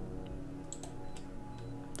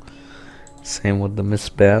 Same with the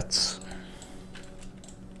misbats.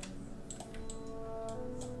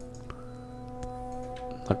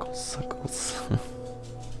 Knuckles, suckles.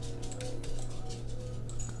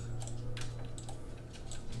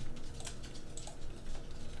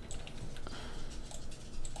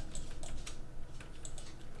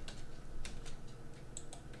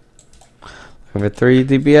 Over 3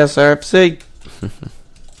 DBS RFC.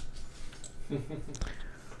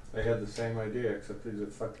 They had the same idea, except he's a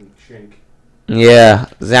fucking chink. Yeah.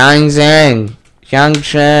 Zhang Zhang. Yang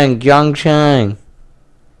Chang. Yang Chang.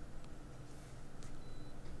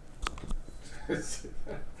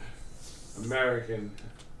 American,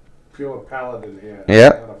 pure paladin here.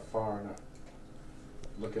 Yep. Not a foreigner.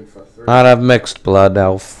 Looking for 3. Not of mixed blood,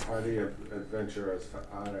 elf. Party of adventurers for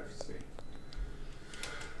RFC.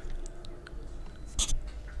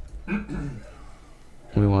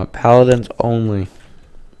 We want paladins only.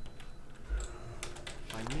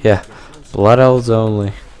 Yeah. Blood elves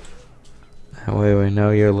only. That way we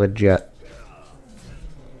know you're legit.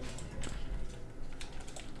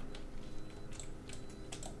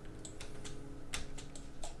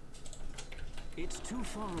 It's too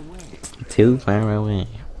far away. Too far away.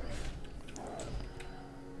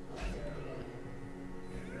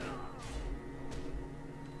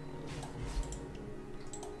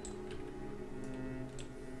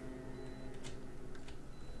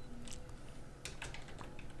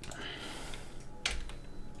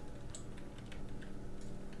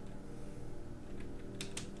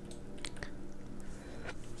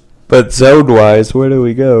 But zone-wise, where do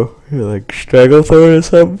we go? Like Stranglethorn or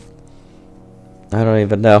something? I don't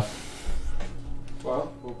even know.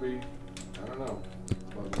 Well, we'll be, I don't know.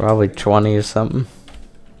 Probably 20 or something.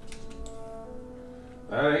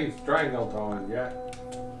 That ain't Stranglethorn yet.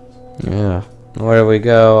 Yeah. Where do we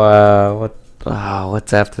go?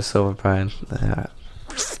 What's after Silverpine?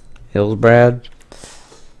 Hillsbrad?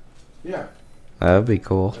 Yeah, That'd be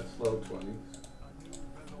cool. that's low 20s.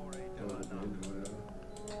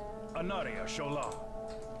 Anaria Shola.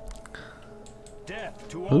 Death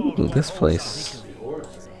to Ooh, this place. The horse.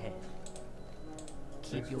 Is ahead.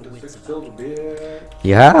 Keep Thanks your for the wits 6 about silver you. beer.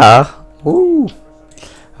 Yeah. Woo.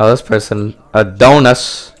 Oh, this person,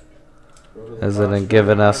 Adonis, Go to the isn't boss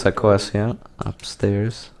giving fight. us a quest yet.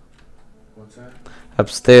 Upstairs. What's that?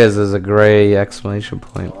 Upstairs is a gray exclamation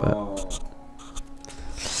point, but Oh,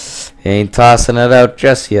 he ain't tossing it out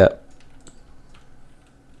just yet.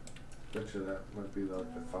 bet you that might be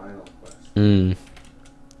like the final quest.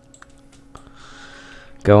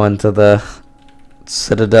 Going to the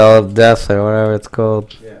Citadel of Death or whatever it's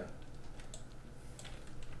called. Yeah.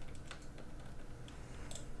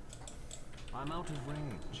 I'm out of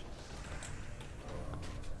range.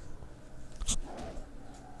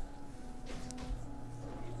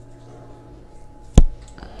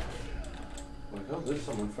 Like, oh, there's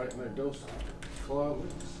someone fighting their ghost claw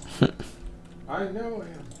lips. I know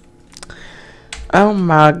him. Oh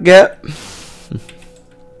my god.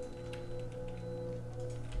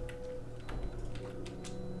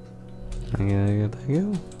 Thank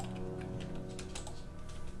you.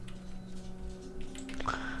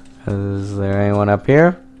 Is there anyone up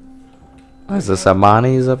here? Is this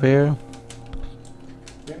Amani's up here?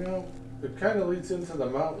 You know, it kind of leads into the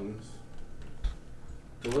mountains.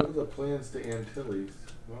 Deliver the plans to Antilles.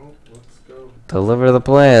 Well, let's go. Deliver the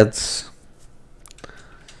plants.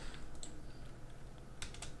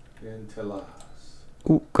 Antillas.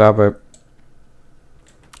 Ooh, copper.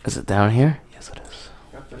 Is it down here? Yes, it is.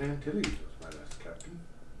 Captain Antilles was my last captain.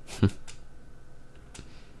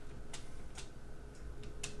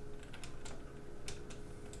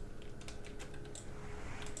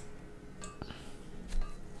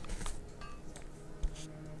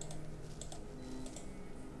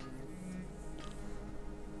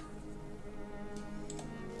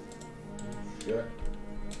 Shit.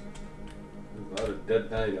 There's a lot of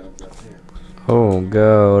dead night elves up here. Oh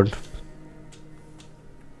god.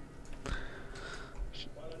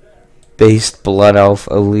 Based blood elf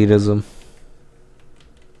elitism.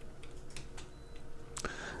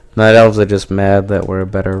 Night elves are just mad that we're a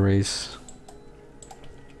better race.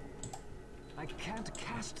 I can't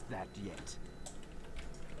cast that yet.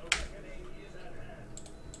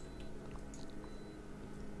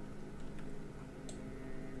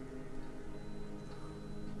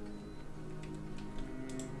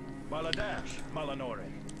 Maladash, Malanore.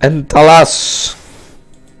 Entalas.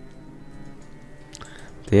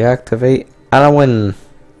 Deactivate Alwyn.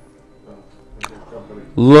 Oh, there's your company.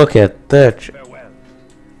 Look at that. Farewell.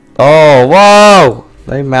 Oh, whoa!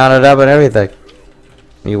 They mounted up and everything.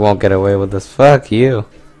 You won't get away with this. Fuck you.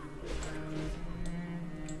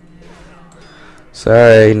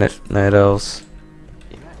 Sorry, Night Elves.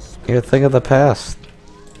 You're a thing of the past.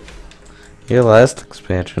 Your last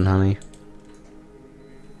expansion, honey.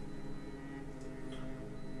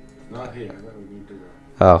 Not here. That would need to go.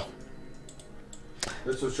 Oh,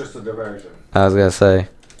 This was just a diversion. I was gonna say.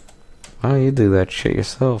 Why don't you do that shit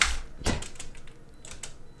yourself?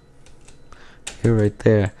 You're right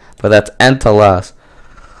there. But that's Entalas.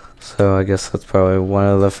 So I guess that's probably one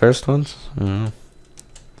of the first ones.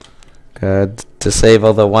 Gotta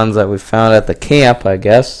disable the ones that we found at the camp, I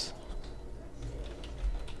guess.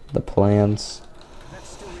 The plans. That's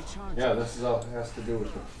still recharging. Yeah, this is all has to do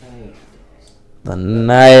with the plans. The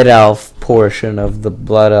Night Elf portion of the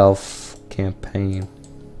Blood Elf campaign.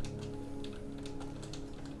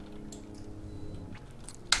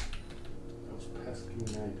 Those pesky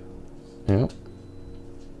night elves. Yep.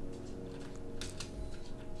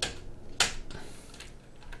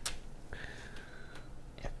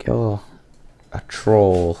 Kill a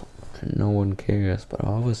troll and no one cares, but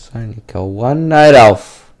all of a sudden you kill one Night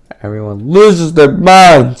Elf, everyone loses their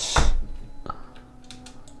minds.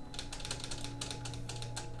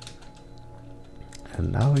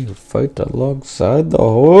 And now you fight alongside the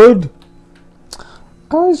Horde?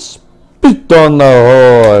 I spit on the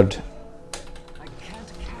Horde. I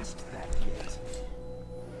can't cast that yet.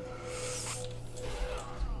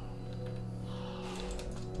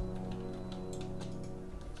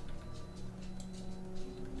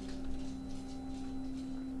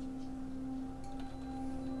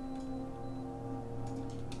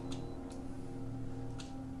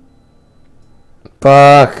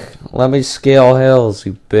 Fuck. Let me scale hills,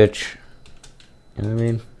 you bitch. You know what I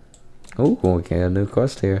mean? Ooh, we get a new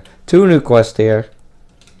quest here. 2 new quests here.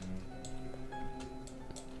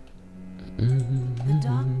 The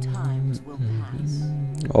dark times will pass.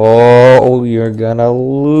 Oh, you're gonna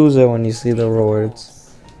lose it when you see the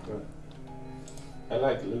rewards. Good. I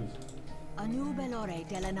like losing. Anu Belore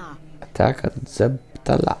Delana. Attack on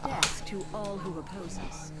Zebtala. Death to all who oppose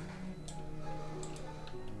us.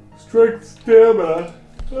 Strength stamina.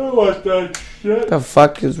 I don't want that shit. What the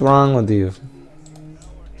fuck is wrong with you?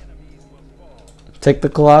 Take the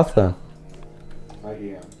cloth then. I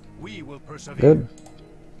am. We will persevere. Good.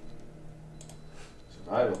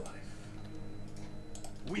 Survival life.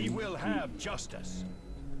 We will have justice.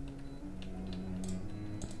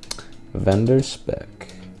 Vendor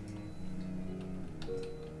spec.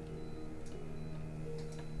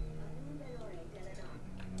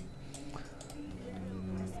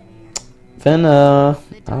 Venna.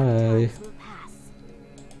 The dark Hi. times will pass.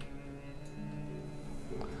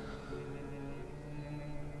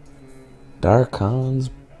 Darkon's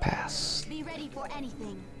pass. Be ready for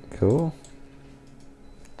anything. Cool.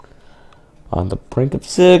 On the brink of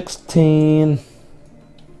 16.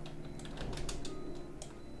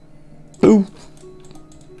 Ooh.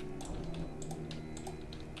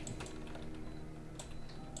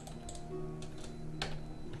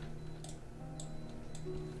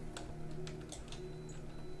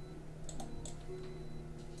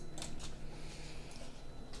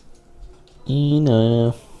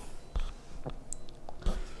 Enough.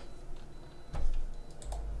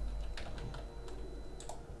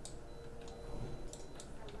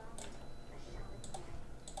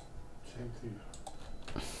 Same to you.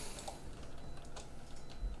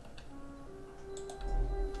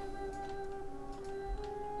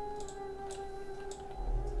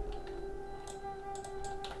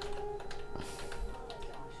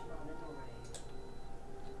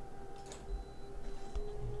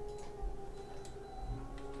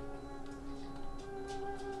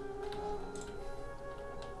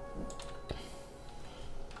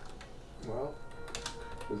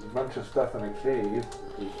 There's a bunch of stuff in a cave.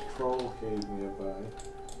 There's a troll cave nearby.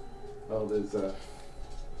 Oh, there's a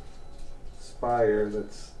spire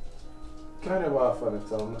that's kind of off on its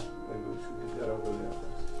own. Maybe we should get over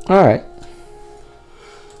there. Alright.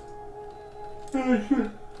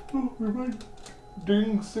 Oh, we might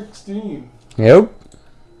ding 16. Yep.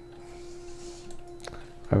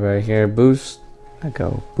 Right here, boost. I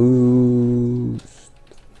go boost.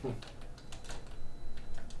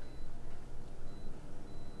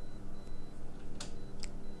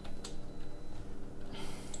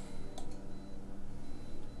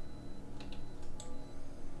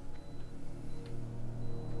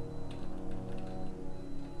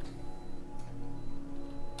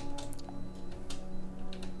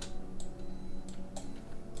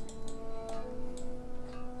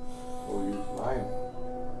 We'll use mine.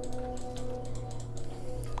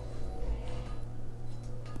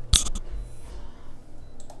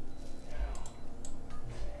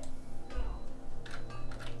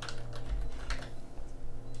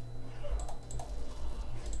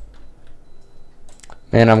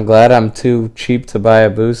 Man, I'm glad I'm too cheap to buy a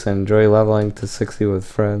boost and enjoy leveling to 60 with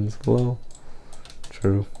friends. Well,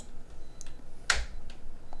 true.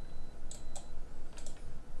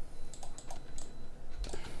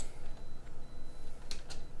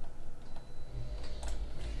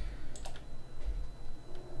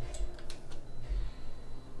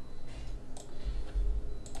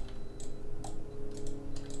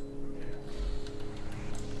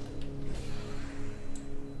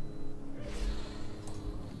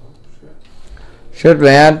 Shit,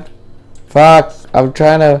 man. Fuck. I'm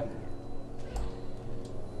trying to...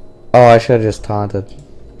 Oh, I should have just taunted.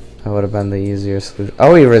 That would have been the easier solution.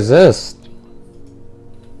 Oh, he resists.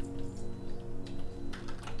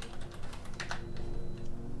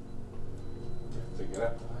 To get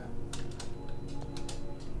up to that.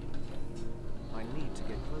 I need to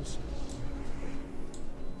get closer.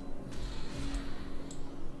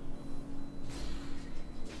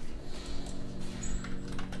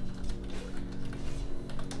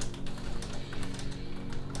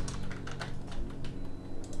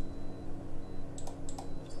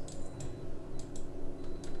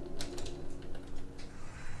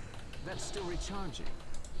 That's still recharging.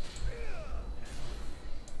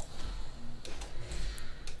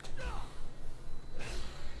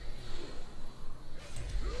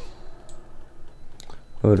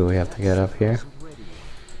 Who do we have to get up here? Isn't ready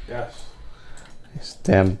yet. Yes. These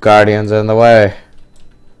damn guardians are in the way. At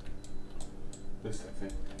least I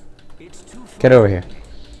think. It's too far. Get over here.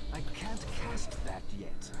 I can't cast that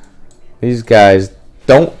yet. These guys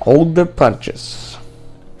don't hold their punches.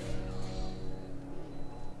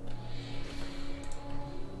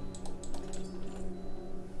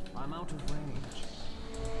 I'm out of range.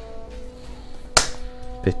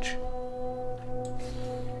 Bitch.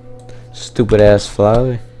 Stupid ass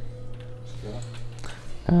fly.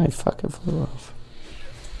 I fucking flew off.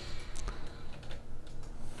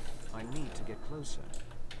 I need to get closer.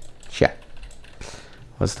 Shit. I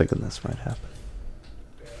was thinking this might happen.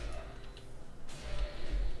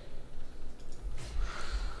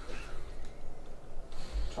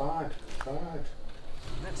 Charge.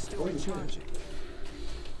 That's still recharging.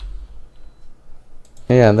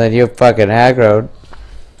 Yeah, and then you fucking aggroed.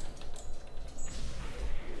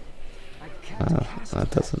 I can't cast That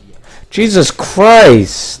doesn't. yet. Jesus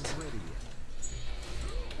Christ! Ready yet.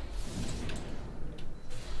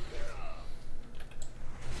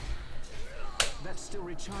 That's still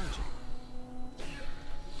recharging.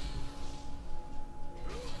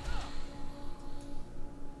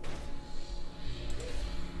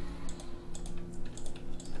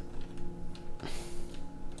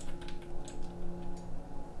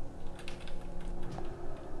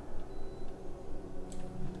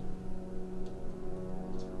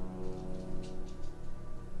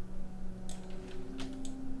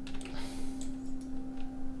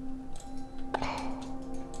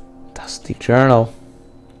 Dusty journal.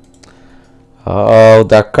 Oh,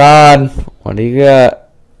 Dakan. What do you got?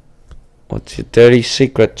 What's your dirty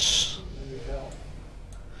secrets?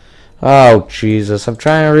 Oh, Jesus. I'm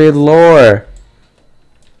trying to read lore.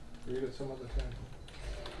 Read it some other time.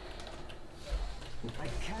 I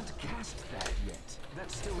can't cast that yet.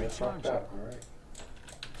 That's still Get fucked recharging. up, alright?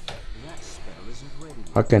 That spell isn't ready yet.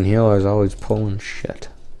 Fucking healer's always pulling shit.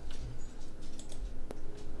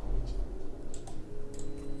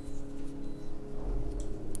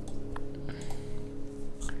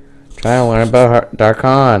 Trying to learn about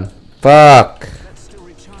Darkon. Fuck. That's still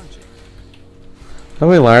recharging. Let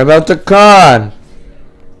me learn about Darkon.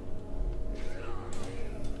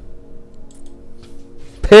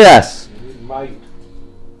 Piss. You need might.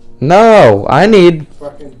 No, I need.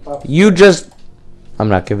 Fucking buff. You just. I'm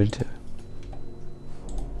not giving to.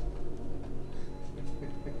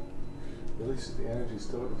 Releases the energy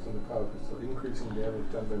stored within the power crystal, increasing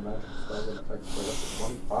damage done by magic spells and effects by up to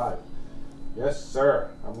 25. Yes,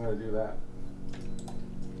 sir. I'm gonna do that.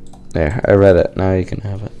 There, I read it. Now you can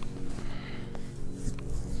have it.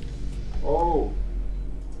 Oh.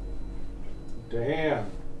 Damn.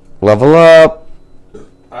 Level up.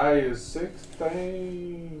 I is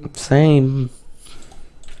 16. Same.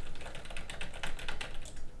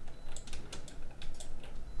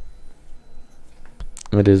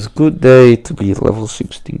 It is a good day to be level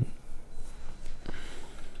 16.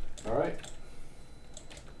 Alright.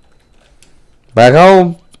 Back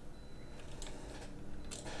home.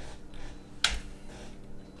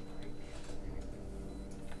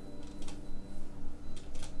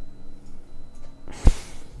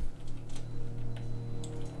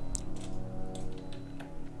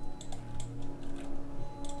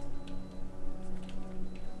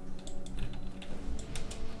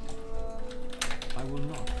 I will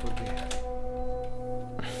not forget.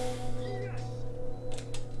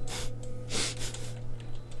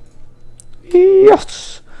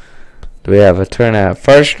 Yes. Do we have a turn at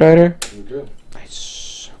first rider? We do.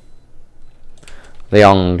 Nice. The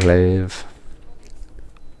Enclave.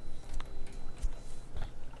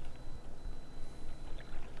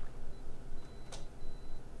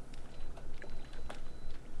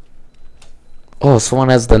 Oh, someone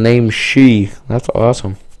has the name She. That's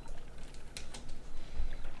awesome.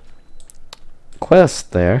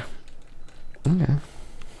 Quest there. Okay.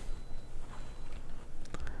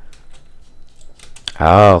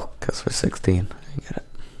 Oh, because we're 16. I get it.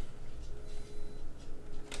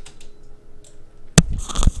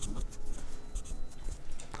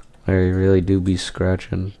 I really do be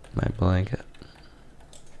scratching my blanket.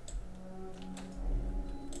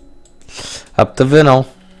 Up to Vinyl.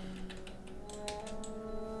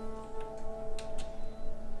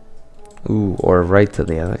 Ooh, or right to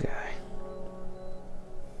the other guy.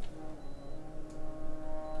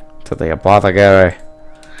 To the apothecary.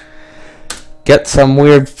 Get some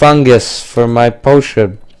weird fungus for my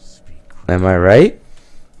potion. Am I right?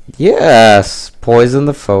 Yes. Poison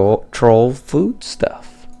the troll food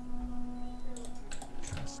stuff.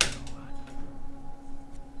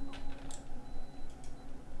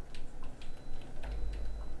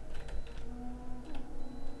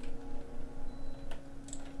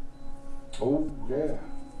 Oh, yeah.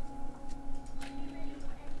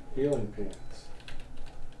 Healing pants.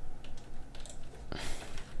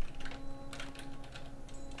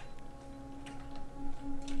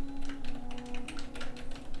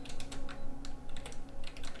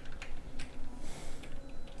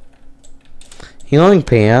 Healing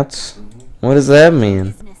pants? Mm-hmm. What does that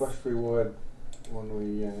mean? Business. Quest reward when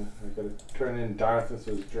we I gotta turn in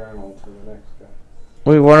Darthus's journal to the next guy.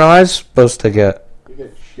 Wait, what am I supposed to get? You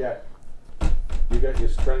get shit. You got your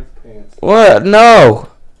strength pants. What? No!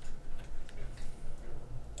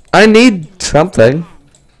 I need something.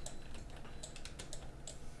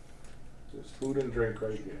 There's food and drink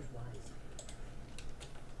right here.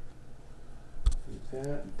 Is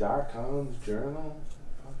that Darkon's journal?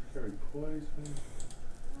 Apothecary poison.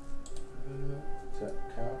 What's that?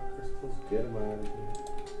 Cow crystals? Get them out of here.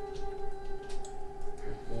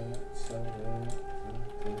 Get that, sell that.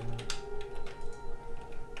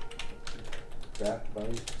 Bat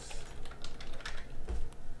bites.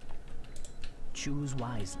 Choose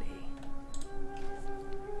wisely.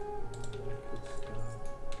 Good stuff.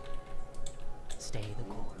 Stay the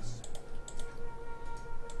course.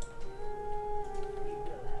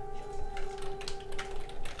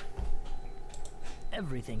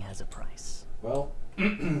 Everything has a price. Well,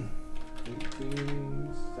 18, 17.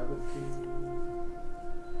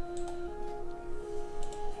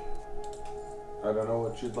 I don't know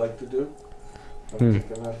what you'd like to do. I'm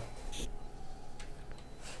thinking of.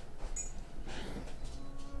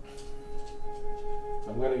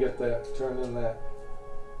 I'm gonna get that, turn in that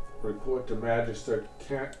report to Magister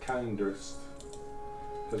Kindest,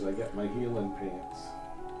 because I get my healing pants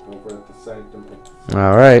over at the Sanctum.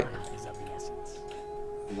 Alright. Time is of the essence.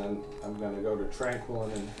 And then I'm gonna go to Tranquil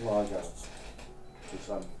and log out, because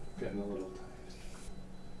I'm getting a little tired.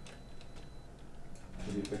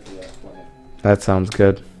 What do you think of that plan? That sounds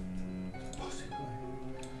good. Possibly.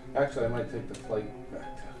 Actually, I might take the flight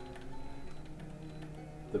back to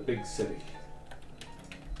the big city.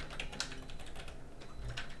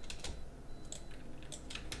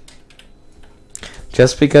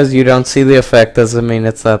 Just because you don't see the effect doesn't mean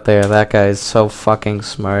it's not there. That guy is so fucking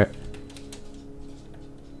smart.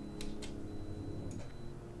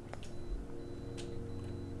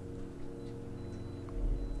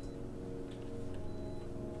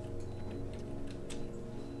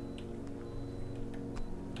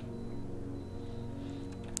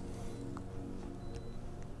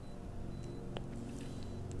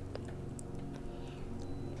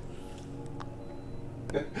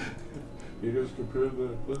 You just compare the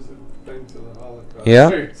Blizzard thing to the Holocaust. Yeah,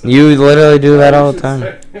 Right, so- you literally do that I all the should time.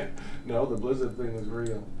 say- No, the Blizzard thing is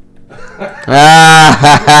real.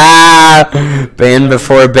 Ah, banned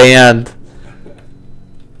before banned.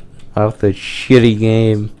 Off the shitty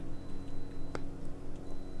game.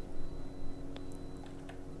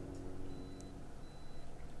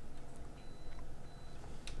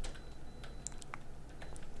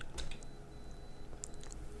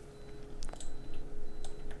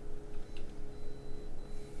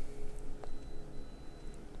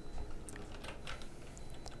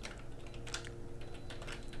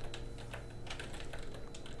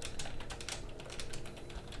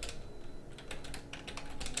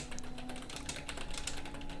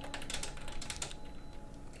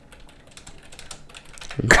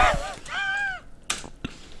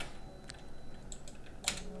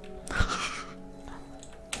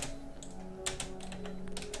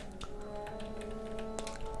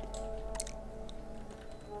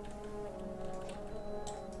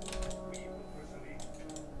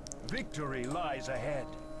 Victory lies ahead.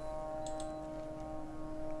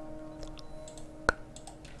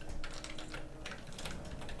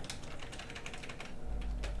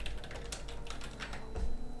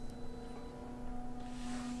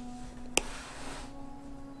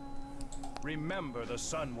 Remember the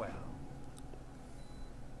Sunwell.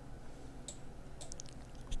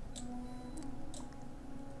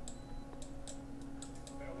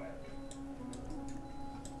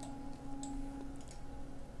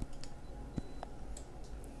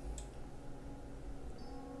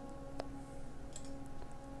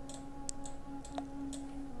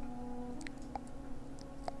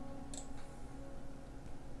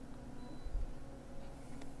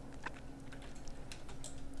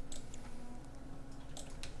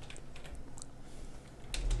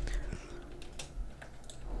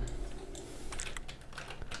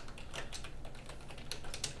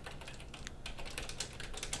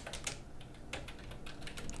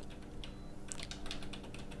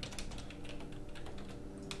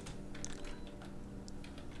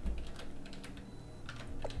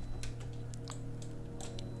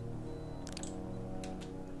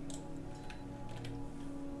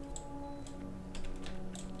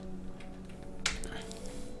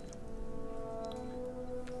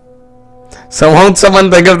 So won't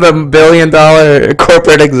someone think of the billion-dollar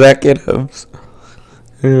corporate executives?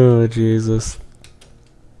 Oh, Jesus.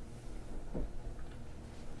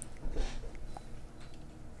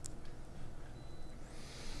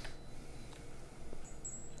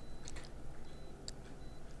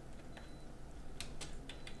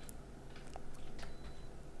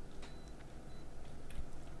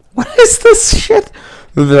 What is this shit?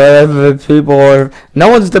 The people are... No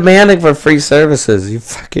one's demanding for free services, you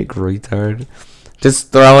fucking retard.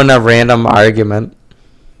 Just throwing a random argument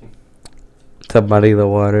to muddy the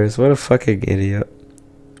waters. What a fucking idiot.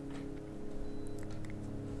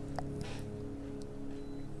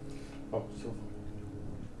 Oh, so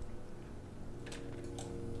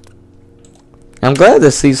I'm glad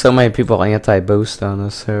to see so many people anti-boost on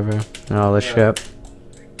this server and all this Yeah. shit.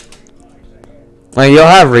 Like, you'll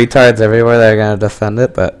have retards everywhere that are gonna defend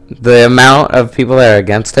it, but the amount of people that are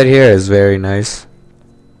against it here is very nice.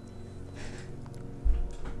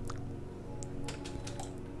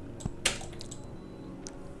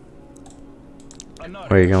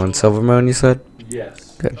 Where are you going, Silver Moon, you said?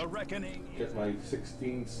 yes. Good. The reckoning is Get my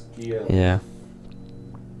 16 scale. Yeah.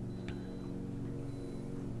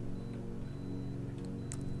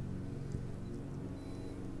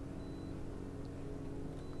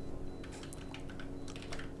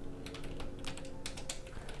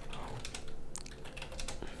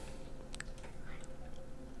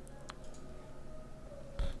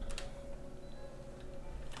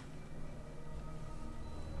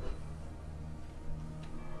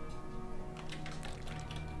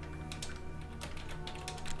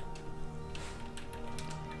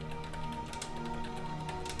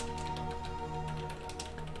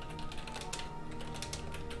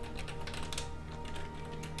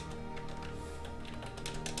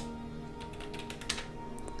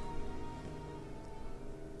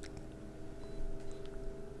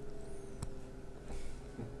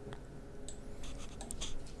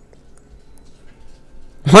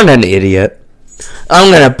 What an idiot.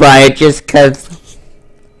 I'm gonna buy it just cause...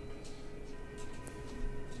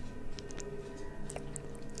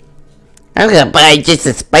 I'm gonna buy it just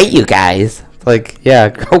to spite you guys. Like, yeah,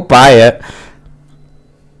 go buy it.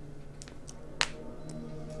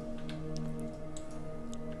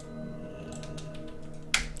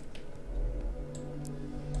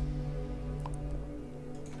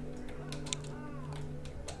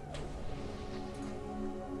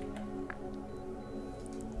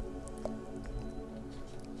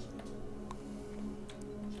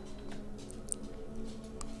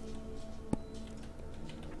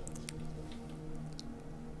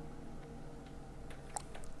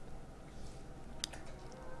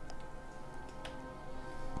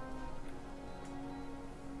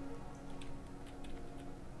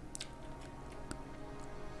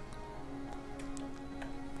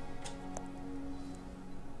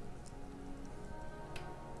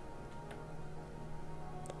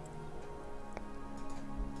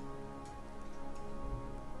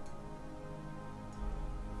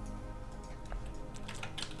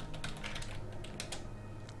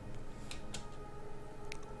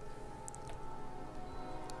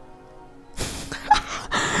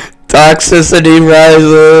 Toxicity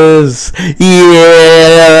rises.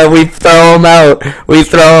 Yeah, we throw him out. We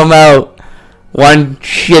throw him out. One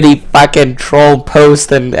shitty fucking troll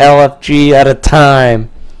post and LFG at a time.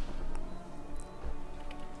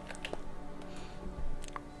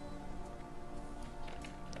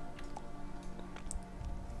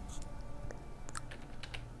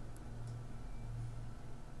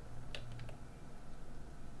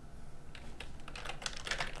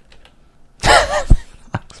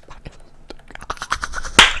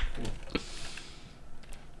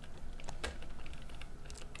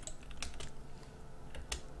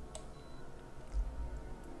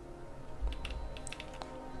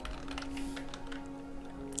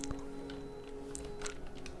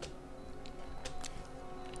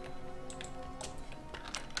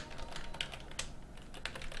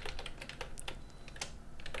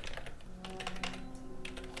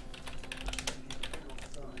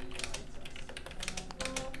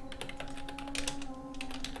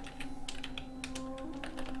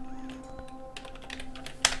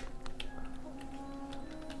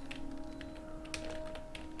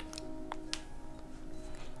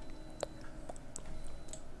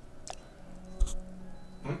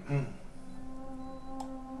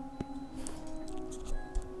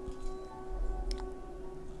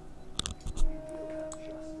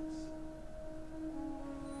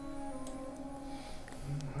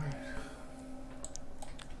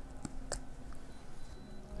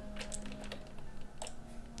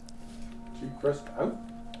 Crisp out.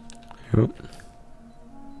 Yep.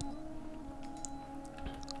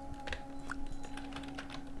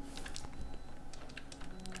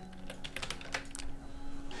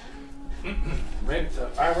 Made it to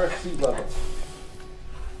RFC level.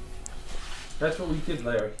 That's what we did,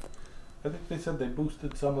 Larry. I think they said they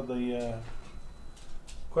boosted some of the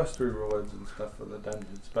quest rewards and stuff for the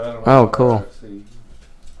dungeons, but I don't know. Oh, about cool. RFC.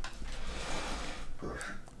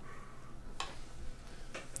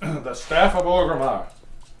 The Staff of Orgrimmar.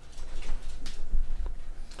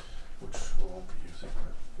 Which we won't be using,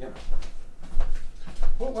 but, you know.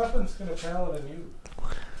 What weapons can a paladin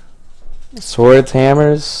use? Swords,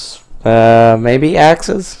 hammers, maybe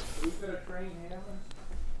axes. Who's gonna train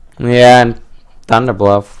hammers? Yeah, and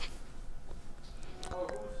Thunderbluff. Oh,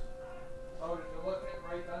 did you look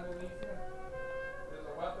at right underneath here? There's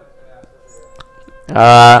a weapons caster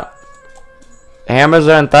there. Hammers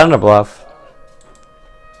are in Thunderbluff.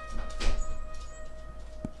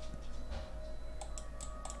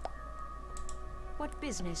 What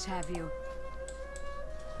business have you?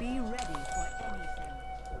 Be ready for anything.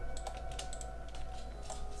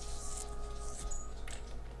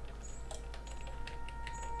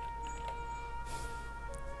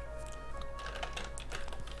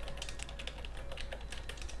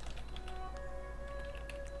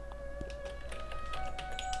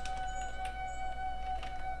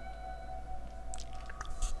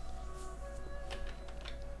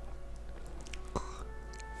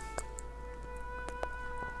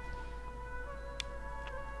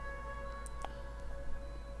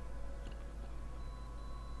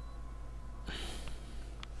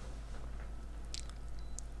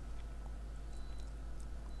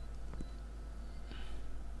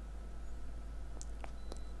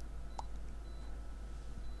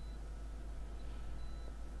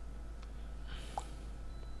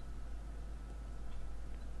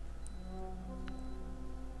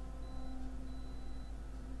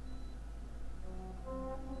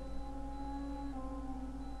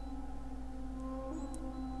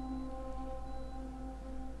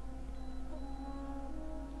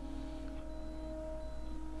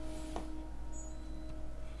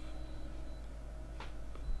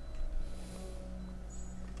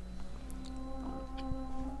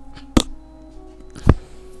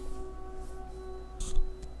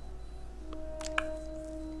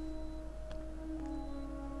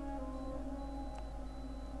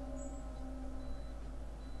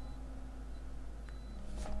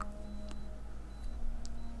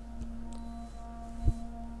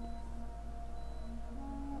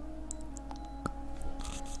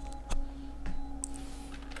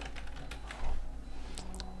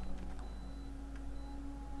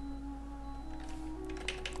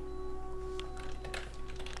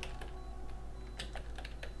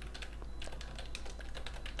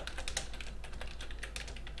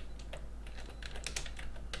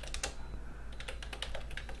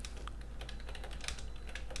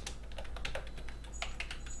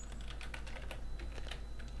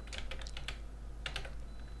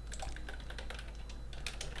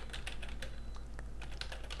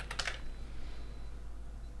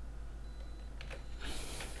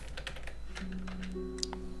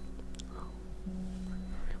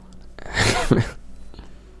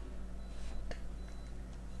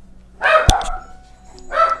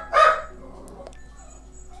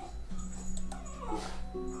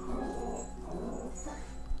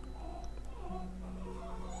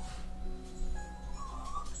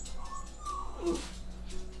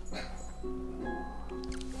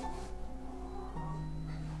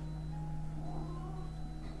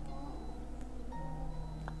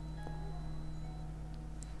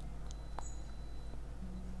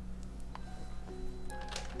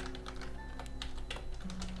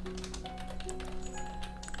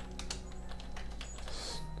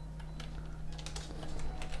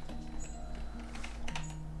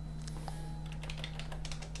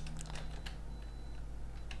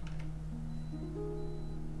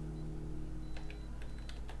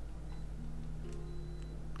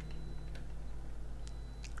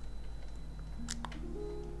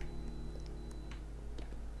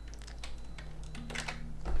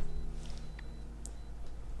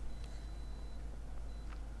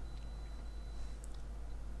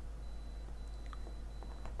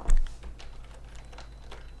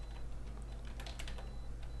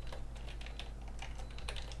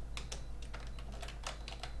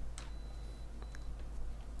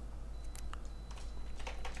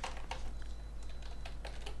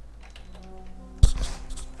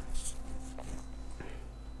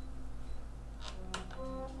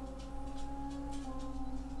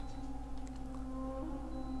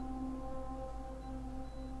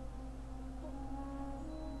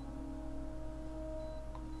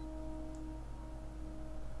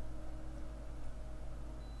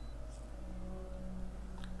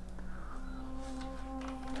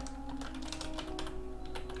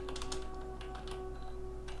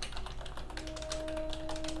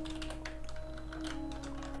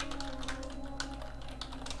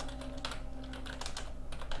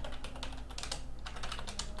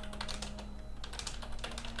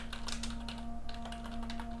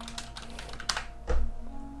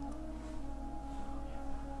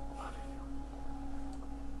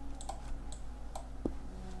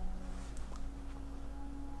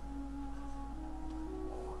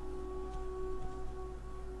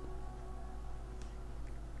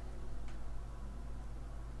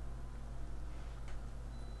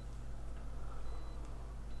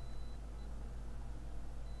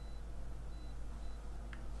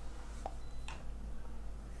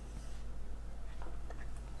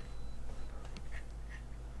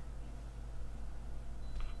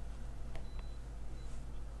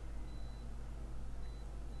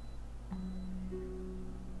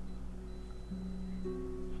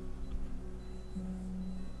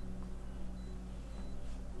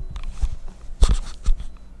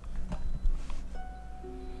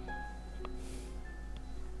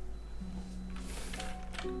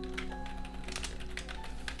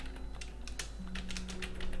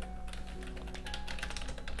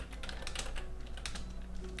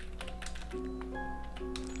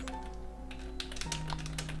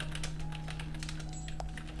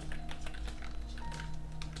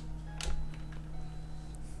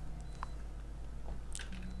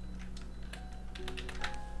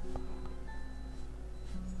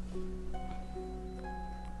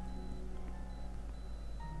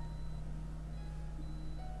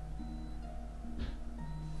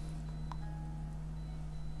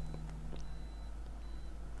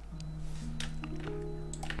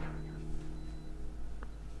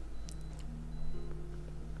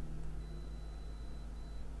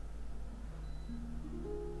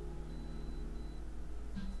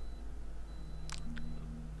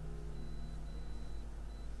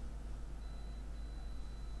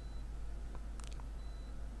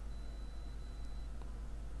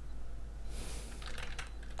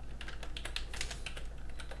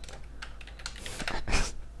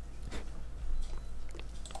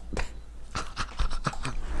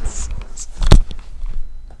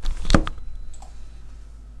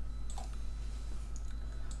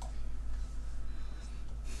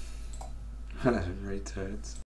 Retards.